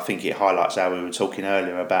also, I think it highlights how we were talking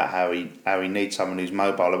earlier about how he needs someone who's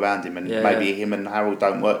mobile around him, and maybe him and Harold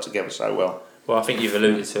don't work together so well. Well, I think you've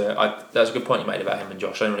alluded to it. That was a good point you made about him and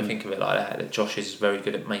Josh. I don't really think of it like that Josh is very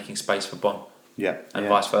good at making space for Bon. Yeah. And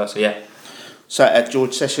vice versa, yeah. So at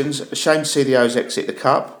George Sessions, a shame to see the O's exit the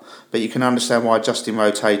cup, but you can understand why Justin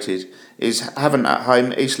rotated. Is Havant at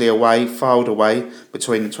home, Eastleigh away, filed away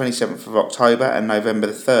between the 27th of October and November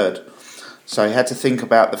the 3rd. So he had to think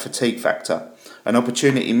about the fatigue factor. An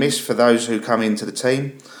opportunity missed for those who come into the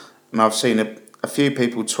team. And I've seen a few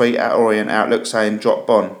people tweet at Orient Outlook saying drop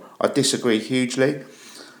Bon. I disagree hugely.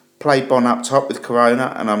 Play Bon up top with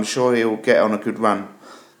Corona and I'm sure he'll get on a good run.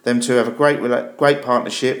 Them two have a great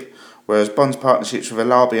partnership, whereas Bon's partnerships with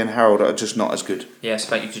Alabi and Harold are just not as good. Yes,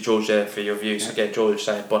 thank you to George there for your views. Yeah. Again, George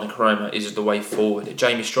saying Bon and Corona is the way forward.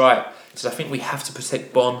 Jamie Stripe says, I think we have to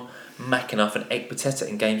protect Bon, McIntyre and Ekpiteta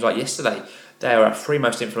in games like yesterday. They are our 3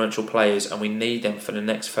 most influential players and we need them for the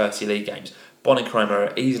next 30 league games. Bon and Corona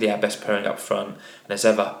are easily our best pairing up front, and as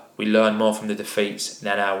ever, we learn more from the defeats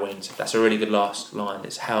than our wins. That's a really good last line.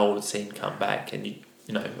 It's how the team come back, and you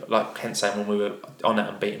know, like Kent saying when we were on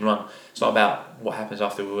that unbeaten run, it's not about what happens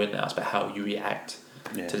after we win now, it's about how you react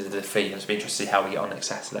to the defeat. And it's be interesting to see how we get on next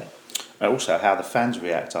Saturday. And also how the fans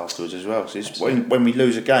react afterwards as well. So when we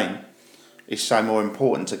lose a game, it's so more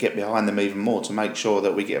important to get behind them even more to make sure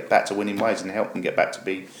that we get back to winning ways and help them get back to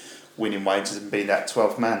be winning ways and be that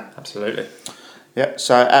 12th man. Absolutely. Yeah,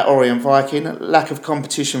 so at Orient Viking, lack of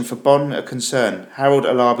competition for Bon a concern. Harold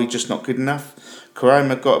Alabi just not good enough.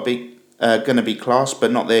 Corona going to be class,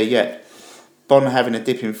 but not there yet. Bon having a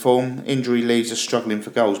dip in form. Injury leaves us struggling for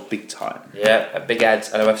goals big time. Yeah, a big ad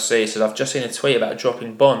at LOFC says, I've just seen a tweet about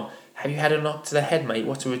dropping Bon. Have you had a knock to the head, mate?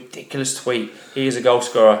 What a ridiculous tweet. He is a goal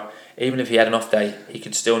scorer. Even if he had an off day, he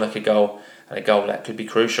could still knock a goal, and a goal that could be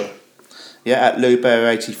crucial. Yeah, at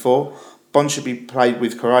LouBear84. Bond should be played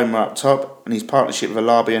with Koroma up top, and his partnership with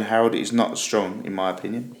Alabi and Harold is not strong, in my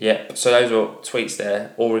opinion. Yeah, so those were tweets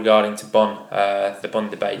there, all regarding to Bond, the Bond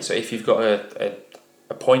debate. So if you've got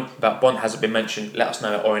a point about Bond hasn't been mentioned, let us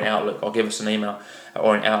know at Orient Outlook, or give us an email at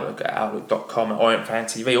orientoutlook@outlook.com, at Orient Fan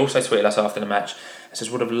TV. Also tweeted us after the match. It says,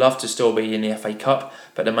 would have loved to still be in the FA Cup,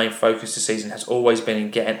 but the main focus this season has always been in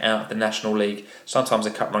getting out of the National League. Sometimes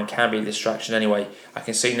a cup run can be a distraction anyway. I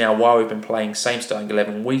can see now why we've been playing same starting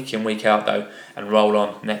 11 week in, week out though, and roll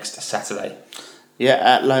on next Saturday. Yeah,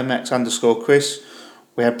 at Lomax_Chris.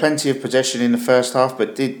 We had plenty of possession in the first half,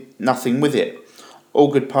 but did nothing with it. All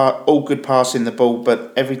good passing the ball,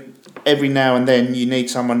 but every now and then you need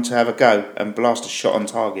someone to have a go and blast a shot on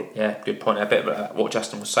target. Yeah, good point. A bit about what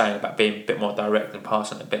Justin was saying about being a bit more direct and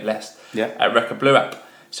passing a bit less. Yeah. At Record Blue App.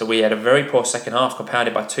 So we had a very poor second half,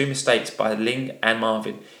 compounded by 2 mistakes by Ling and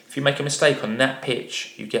Marvin. If you make a mistake on that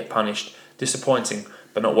pitch, you get punished. Disappointing,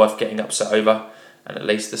 but not worth getting upset over. And at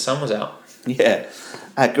least the sun was out. Yeah.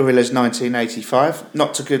 At Gorillas 1985.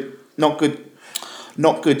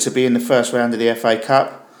 Not good to be in the first round of the FA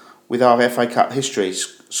Cup. With our FA Cup history,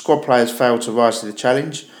 squad players failed to rise to the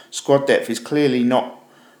challenge. Squad depth is clearly not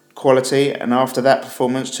quality, and after that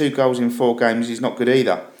performance, 2 goals in 4 games is not good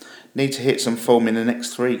either. Need to hit some form in the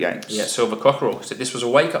next 3 games. Yeah, Silver Cockerel said this was a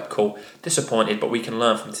wake-up call. Disappointed, but we can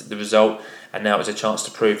learn from the result, and now it's a chance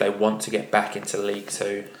to prove they want to get back into League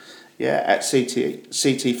 2. Yeah, at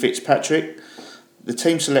CT Fitzpatrick, the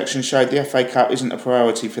team selection showed the FA Cup isn't a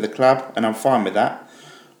priority for the club, and I'm fine with that.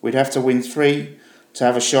 We'd have to win 3 to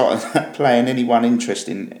have a shot at playing anyone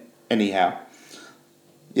interesting anyhow.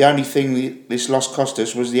 The only thing this loss cost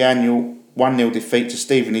us was the annual 1-0 defeat to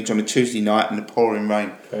Stevenage on a Tuesday night in the pouring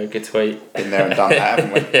rain. Very good tweet. Been there and done that,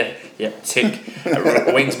 haven't we? Yeah, tick.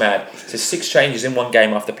 Wings mad. So 6 changes in one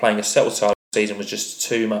game after playing a settled side season was just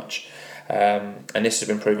too much. And this has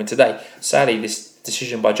been proven today. Sadly, this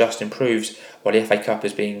decision by Justin proves why the FA Cup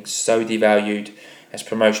is being so devalued, as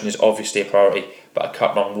promotion is obviously a priority, but a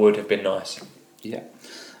cup run would have been nice. Yeah.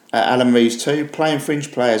 Alan Reeves too. Playing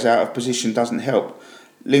fringe players out of position doesn't help.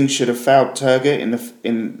 Ling should have fouled Turgid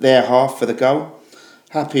in their half for the goal.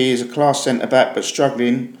 Happy is a class centre back but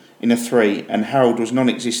struggling in a 3, and Harold was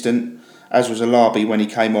non-existent, as was Alabi when he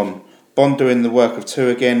came on. Bond doing the work of 2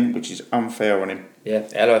 again, which is unfair on him. Yeah,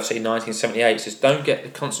 LOFC 1978 says, don't get the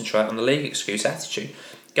concentrate on the league excuse attitude.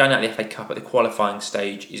 Going out of the FA Cup at the qualifying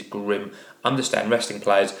stage is grim. Understand resting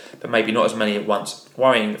players, but maybe not as many at once.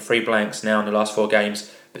 Worrying 3 blanks now in the last 4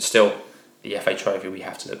 games, but still, the FA Trophy we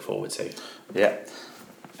have to look forward to. Yeah.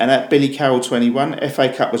 And at Billy Carroll 21,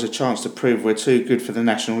 FA Cup was a chance to prove we're too good for the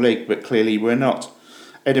National League, but clearly we're not.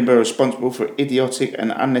 Edinburgh responsible for idiotic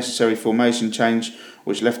and unnecessary formation change,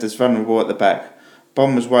 which left us vulnerable at the back.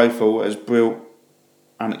 Bond was woeful, as Brill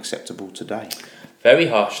unacceptable today. Very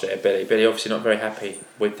harsh there, Billy. Billy obviously not very happy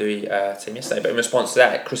with the team yesterday. But in response to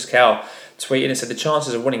that, Chris Cowell tweeted and said, the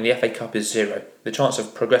chances of winning the FA Cup is 0. The chance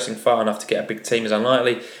of progressing far enough to get a big team is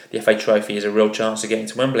unlikely. The FA Trophy is a real chance of getting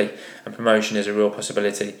to Wembley, and promotion is a real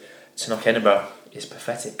possibility. To knock Edinburgh is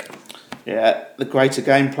pathetic. Yeah, the greater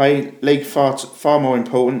gameplay, league far more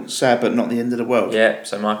important, sad but not the end of the world. Yeah,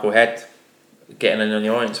 so Michael Head getting in on the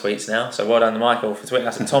Orient tweets now. So well done to Michael for tweeting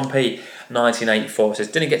us. And Tom P 1984 says,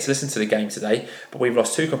 didn't get to listen to the game today, but we've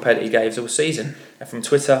lost 2 competitive games all season. And from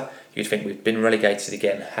Twitter, you'd think we've been relegated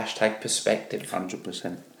again. #perspective.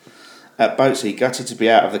 100%. At Boatsy, gutted to be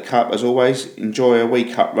out of the cup as always. Enjoy a wee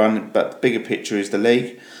cup run, but the bigger picture is the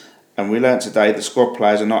league. And we learnt today the squad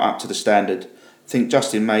players are not up to the standard. Think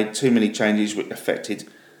Justin made too many changes which affected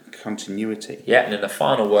continuity. Yeah, and then the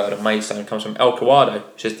final word on Maidstone comes from El Kawado,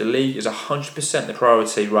 who says the league is 100% the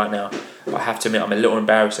priority right now. But I have to admit, I'm a little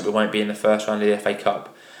embarrassed that we won't be in the first round of the FA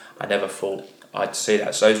Cup. I never thought I'd see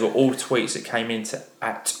that. So those were all tweets that came into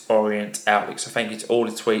at Orient Outlook. So thank you to all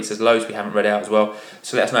the tweets. There's loads we haven't read out as well.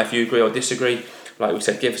 So let us know if you agree or disagree. Like we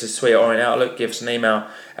said, give us a tweet at Orient Outlook, give us an email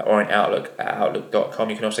at orientoutlook@outlook.com.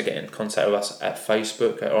 You can also get in contact with us at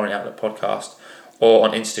Facebook at Orient Outlook Podcast, or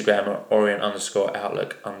on Instagram at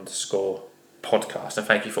Orient_Outlook_podcast. And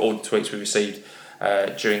thank you for all the tweets we received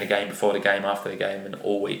during the game, before the game, after the game, and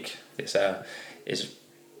all week. This is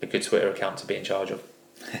a good Twitter account to be in charge of.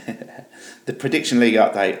 The Prediction League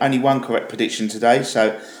update. Only one correct prediction today.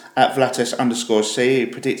 So at Vlatis_C, he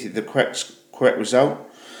predicted the correct result.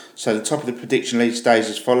 So the top of the Prediction League stays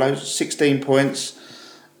as follows: 16 points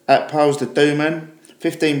at Piles the Dooman,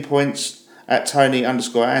 15 points at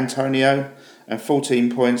Tony_Antonio, and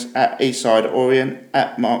 14 points at Eastside Orient,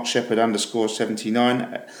 at Mark Shepherd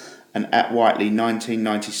 _79, and at Whiteley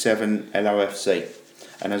 1997 LOFC.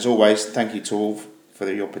 And as always, thank you to all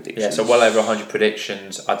for your predictions. Yeah, so well over 100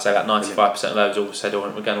 predictions. I'd say about 95% of those all said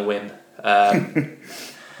we're going to win.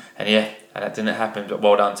 And that didn't happen, but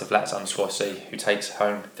well done to Flats_C, who takes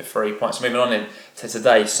home the 3 points. Moving on in to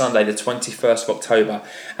today, Sunday the 21st of October,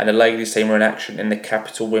 and the ladies team were in action in the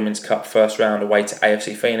Capital Women's Cup first round away to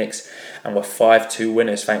AFC Phoenix, and were 5-2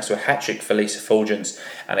 winners thanks to a hat-trick for Lisa Fulgens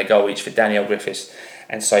and a goal each for Danielle Griffiths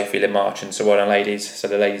and Sophie LeMarchand. So well done, ladies. So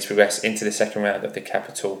the ladies progress into the second round of the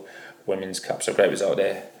Capital Women's Cup. So great result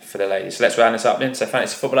there for the ladies. So let's round this up then. So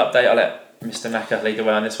fantasy football update, I'll let Mr. Naka lead the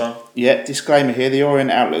way on this one. Yeah, disclaimer here, the Orient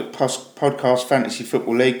Outlook Podcast Fantasy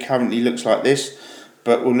Football League currently looks like this,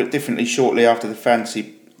 but will look differently shortly after the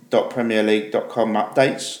fantasy.premierleague.com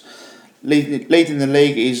updates. Leading the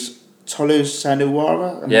league is Toulouse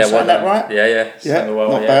Sanduwara. Am I saying that right? Yeah.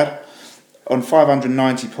 Not bad. On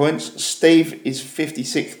 590 points. Steve is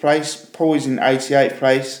 56th place. Paul is in 88th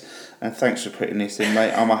place. And thanks for putting this in,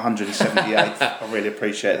 mate. I'm 178th. I really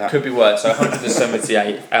appreciate that. Could be worse. So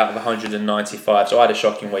 178 out of 195. So I had a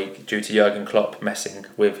shocking week due to Jurgen Klopp messing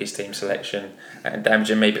with his team selection and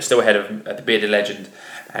damaging me, but still ahead of the bearded legend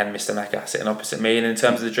and Mr. Naka sitting opposite me. And in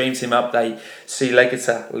terms of the Dream Team update, C.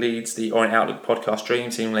 Legator leads the Orient Outlook Podcast Dream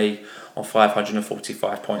Team League on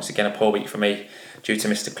 545 points. Again, a poor week for me due to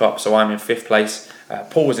Mr. Klopp. So I'm in 5th place.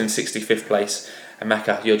 Paul was in 65th place. And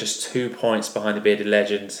Maka, you're just 2 points behind the bearded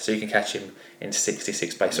legend, so you can catch him in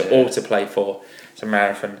 66th place. So all to play for. It's a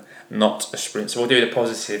marathon, not a sprint. So we'll do the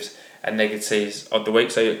positives and negatives of the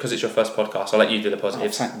week. So because it's your first podcast, I'll let you do the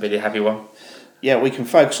positives. Really happy one. Yeah, we can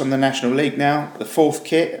focus on the National League now. The 4th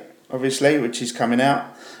kit, obviously, which is coming out.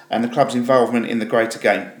 And the club's involvement in the greater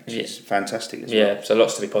game, which is fantastic as well. Yeah, so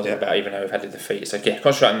lots to be positive about, even though we've had a defeat. So yeah,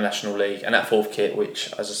 concentrate on the National League and that 4th kit,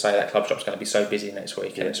 which, as I say, that club shop's going to be so busy next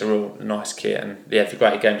week, and it's a real nice kit. And yeah, it's a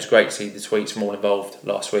great game. It's great to see the tweets from all involved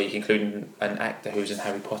last week, including an actor who's in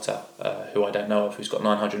Harry Potter, who I don't know of, who's got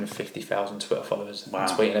 950,000 Twitter followers and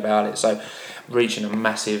tweeting about it. So reaching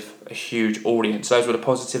a huge audience. Those were the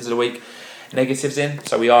positives of the week. Negatives in.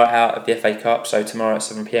 So we are out of the FA Cup. So tomorrow at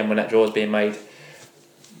 7 PM when that draw is being made,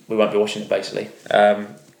 we won't be watching it basically,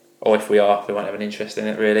 or if we are, we won't have an interest in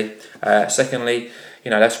it really. Secondly,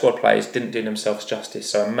 those squad players didn't do themselves justice,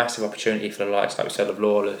 so a massive opportunity for the likes, like we said, of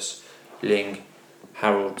Lawless, Ling,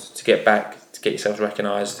 Harold, to get back, to get yourselves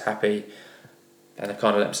recognised, happy, and they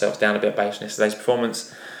kind of let themselves down a bit based on yesterday's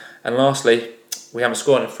performance. And lastly, we haven't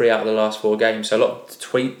scored in 3 out of the last 4 games, so a lot of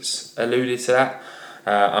tweets alluded to that.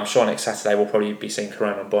 I'm sure next Saturday we'll probably be seeing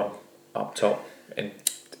Corona and Bon up top in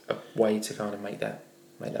a way to kind of make that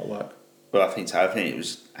work. Well, I think so. I think it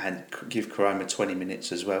was, and give Koroma 20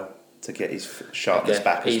 minutes as well to get his sharpness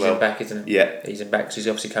back as well. He's back, isn't he? Yeah. He's back because he's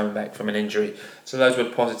obviously coming back from an injury. So those were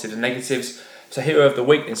the positives and negatives. So hero of the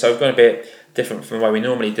week, and so we're going to be a bit different from the way we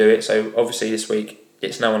normally do it. So obviously this week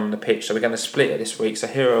it's no one on the pitch, so we're going to split it this week. So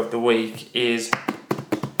hero of the week is,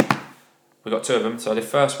 we've got 2 of them. So the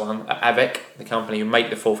first one, Avec, the company who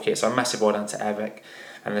make the 4th kit. So a massive well done to Avec.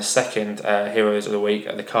 And the second heroes of the week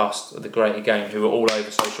are the cast of The Greater Game, who were all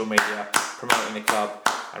over social media promoting the club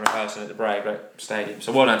and rehearsing at the Braga Stadium.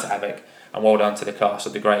 So well done to Avec and well done to the cast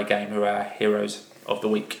of The Greater Game, who are our heroes of the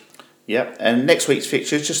week. Yep, and next week's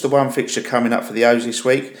fixture is just the one fixture coming up for the O's this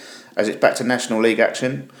week, as it's back to National League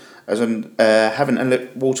action. As Havant and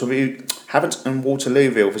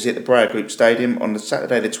Waterlooville visit the Braga Group Stadium on the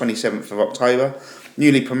Saturday the 27th of October.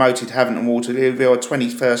 Newly promoted Havant and Waterlooville are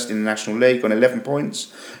 21st in the National League on 11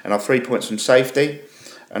 points and are 3 points from safety.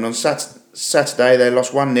 And on Saturday they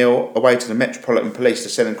lost 1-0 away to the Metropolitan Police to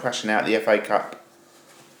send them crashing out of the FA Cup.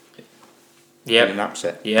 Yeah, an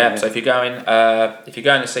upset. Yeah. So if you're going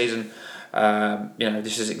this season,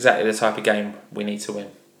 this is exactly the type of game we need to win.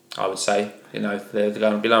 I would say, they're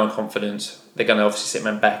going to be low on confidence. They're going to obviously sit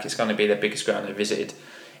men back. It's going to be their biggest ground they've visited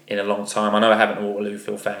in a long time. I know I haven't a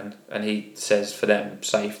Waterlooville fan, and he says for them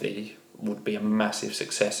safety would be a massive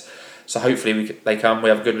success. So hopefully they come. We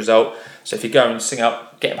have a good result. So if you go and sing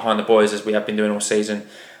up, get behind the boys as we have been doing all season.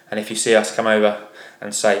 And if you see us, come over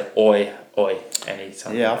and say oi, oi,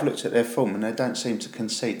 anytime. Yeah, I've looked at their form and they don't seem to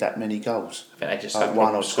concede that many goals. I think they just like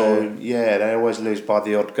 1 or 2. Yeah, they always lose by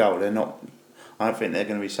the odd goal. I don't think they're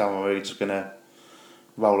going to be someone who's just going to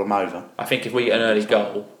roll them over. I think if we get an early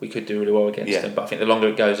goal, we could do really well against them. But I think the longer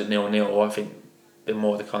it goes at 0-0, I think the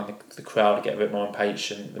more the crowd get a bit more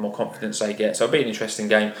impatient, the more confidence they get. So it'll be an interesting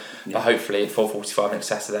game. Yeah. But hopefully at 4:45 next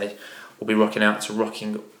Saturday, we'll be rocking out to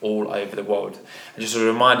rocking all over the world. And just a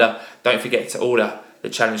reminder, don't forget to order The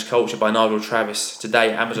Challenge Culture by Nigel Travis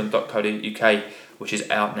today at amazon.co.uk, which is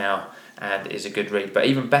out now and is a good read. But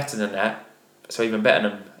even better than that, so even better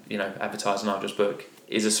than advertising Nigel's book,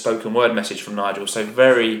 is a spoken word message from Nigel. So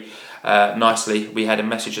very nicely, we had a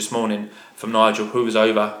message this morning from Nigel, who was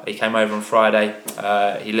over. He came over on Friday.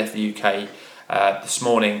 He left the UK this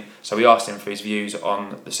morning. So we asked him for his views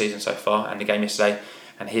on the season so far and the game yesterday.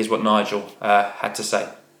 And here's what Nigel had to say.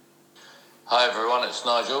 Hi everyone, it's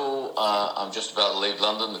Nigel. I'm just about to leave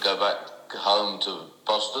London to go back home to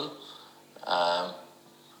Boston,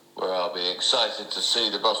 where I'll be excited to see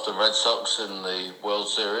the Boston Red Sox in the World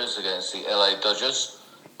Series against the LA Dodgers.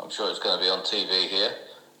 I'm sure it's going to be on TV here.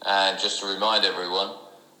 And just to remind everyone,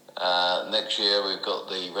 next year we've got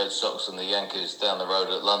the Red Sox and the Yankees down the road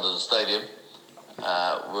at London Stadium.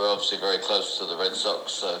 We're obviously very close to the Red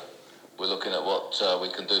Sox, so we're looking at what we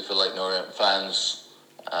can do for Leyton Orient fans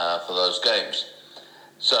for those games.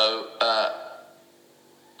 So,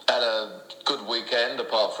 had a good weekend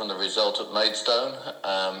apart from the result at Maidstone.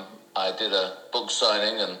 I did a book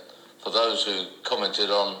signing, and for those who commented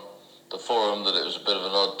on the forum that it was a bit of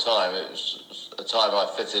an odd time, it was a time I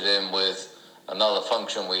fitted in with another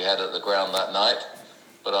function we had at the ground that night,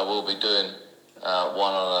 but I will be doing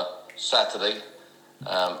one on a Saturday.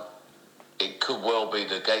 It could well be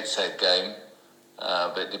the Gateshead game,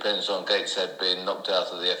 but it depends on Gateshead being knocked out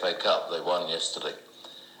of the FA Cup. They won yesterday.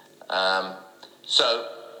 So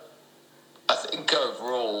I think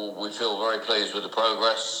overall we feel very pleased with the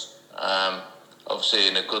progress. Obviously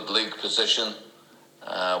in a good league position.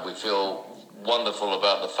 We feel wonderful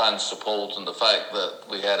about the fan support and the fact that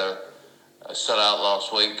we had a sellout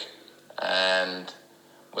last week, and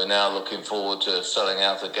we're now looking forward to selling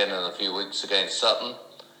out again in a few weeks against Sutton.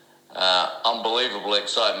 Unbelievable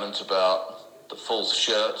excitement about the fourth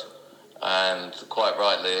shirt, and quite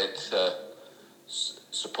rightly it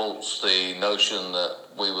supports the notion that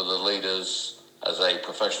we were the leaders as a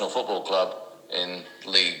professional football club in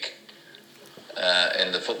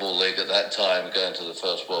the Football League at that time, going to the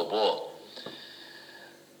First World War.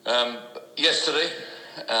 Yesterday,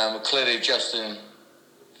 clearly Justin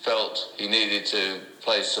felt he needed to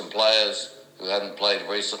play some players who hadn't played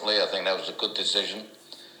recently. I think that was a good decision.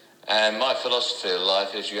 And my philosophy of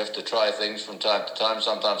life is you have to try things from time to time.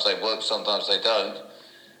 Sometimes they work, sometimes they don't.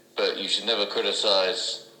 But you should never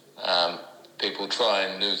criticise people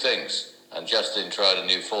trying new things. And Justin tried a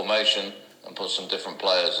new formation and put some different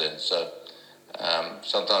players in. So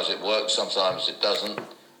sometimes it works, sometimes it doesn't.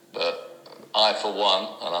 But I, for one,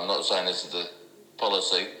 and I'm not saying this is the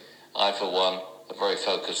policy, I, for one, are very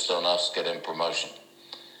focused on us getting promotion.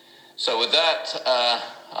 So with that,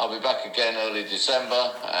 I'll be back again early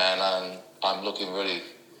December, and I'm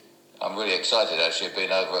really excited actually. I've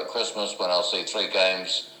been over at Christmas when I'll see 3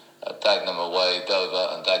 games at Dagenham away,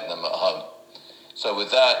 Dover and Dagenham at home. So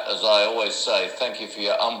with that, as I always say, thank you for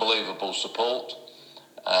your unbelievable support.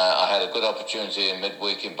 I had a good opportunity in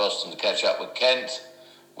midweek in Boston to catch up with Kent.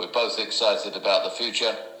 We're both excited about the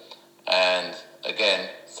future, and again,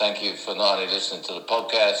 thank you for not only listening to the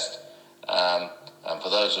podcast, and for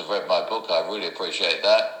those who've read my book, I really appreciate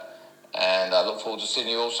that, and I look forward to seeing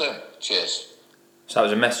you all soon. Cheers. So that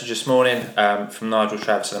was a message this morning from Nigel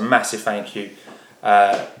Travis, and a massive thank you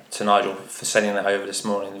to Nigel for sending that over this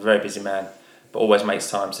morning. A very busy man, but always makes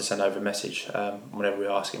time to send over a message whenever we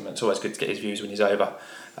ask him. It's always good to get his views when he's over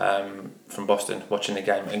from Boston watching the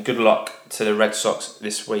game. And good luck to the Red Sox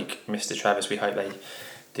this week, Mr. Travis. We hope they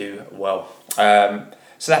do well.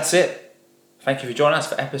 So that's it. Thank you for joining us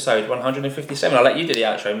for episode 157. I'll let you do the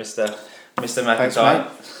outro, Mr. McIntyre. Thanks, mate.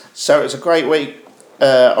 So it was a great week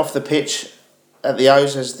off the pitch at the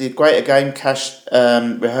O's as the Greater Game Cash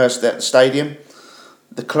rehearsed at the stadium.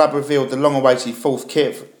 The club revealed the long-awaited 4th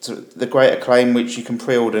kit to the great acclaim, which you can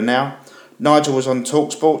pre-order now. Nigel was on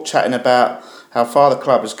TalkSport chatting about how far the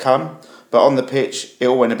club has come, but on the pitch it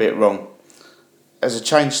all went a bit wrong. As a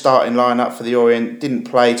changed starting lineup for the Orient didn't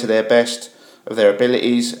play to their best of their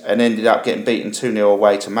abilities and ended up getting beaten 2-0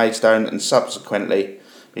 away to Maidstone and subsequently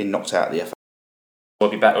being knocked out of the FA.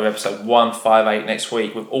 We'll be back with episode 158 next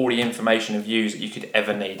week with all the information and views that you could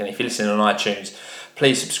ever need. And if you're listening on iTunes,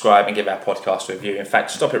 please subscribe and give our podcast a review. In fact,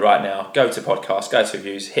 stop it right now. Go to podcast, go to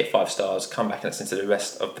reviews, hit 5 stars, come back and listen to the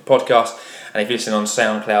rest of the podcast. And if you're listening on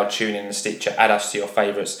SoundCloud, TuneIn and Stitcher, add us to your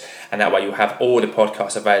favourites. And that way you'll have all the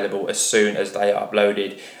podcasts available as soon as they are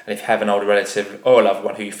uploaded. And if you have an older relative or a loved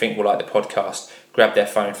one who you think will like the podcast, grab their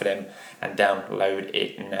phone for them and download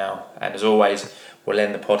it now. And as always, we'll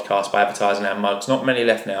end the podcast by advertising our mugs. Not many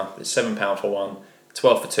left now. There's £7 for one,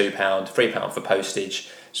 12 for £2, £3 for postage.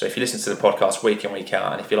 So if you listen to the podcast week in, week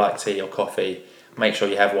out, and if you like tea or coffee, make sure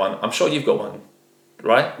you have one. I'm sure you've got one,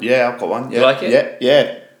 right? Yeah, I've got one. Yeah. You like it?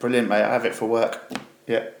 Yeah. Brilliant, mate. I have it for work.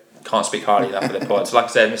 Yeah. Can't speak highly enough of the pod. So like I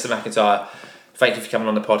said, Mr. McIntyre, thank you for coming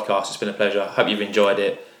on the podcast. It's been a pleasure. Hope you've enjoyed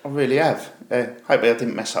it. I really have. Hopefully I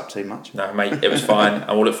didn't mess up too much. No, mate, it was fine,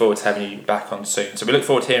 and we'll look forward to having you back on soon. So we look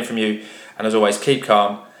forward to hearing from you, and as always, keep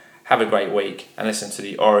calm, have a great week, and listen to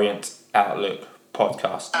the Orient Outlook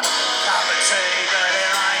podcast.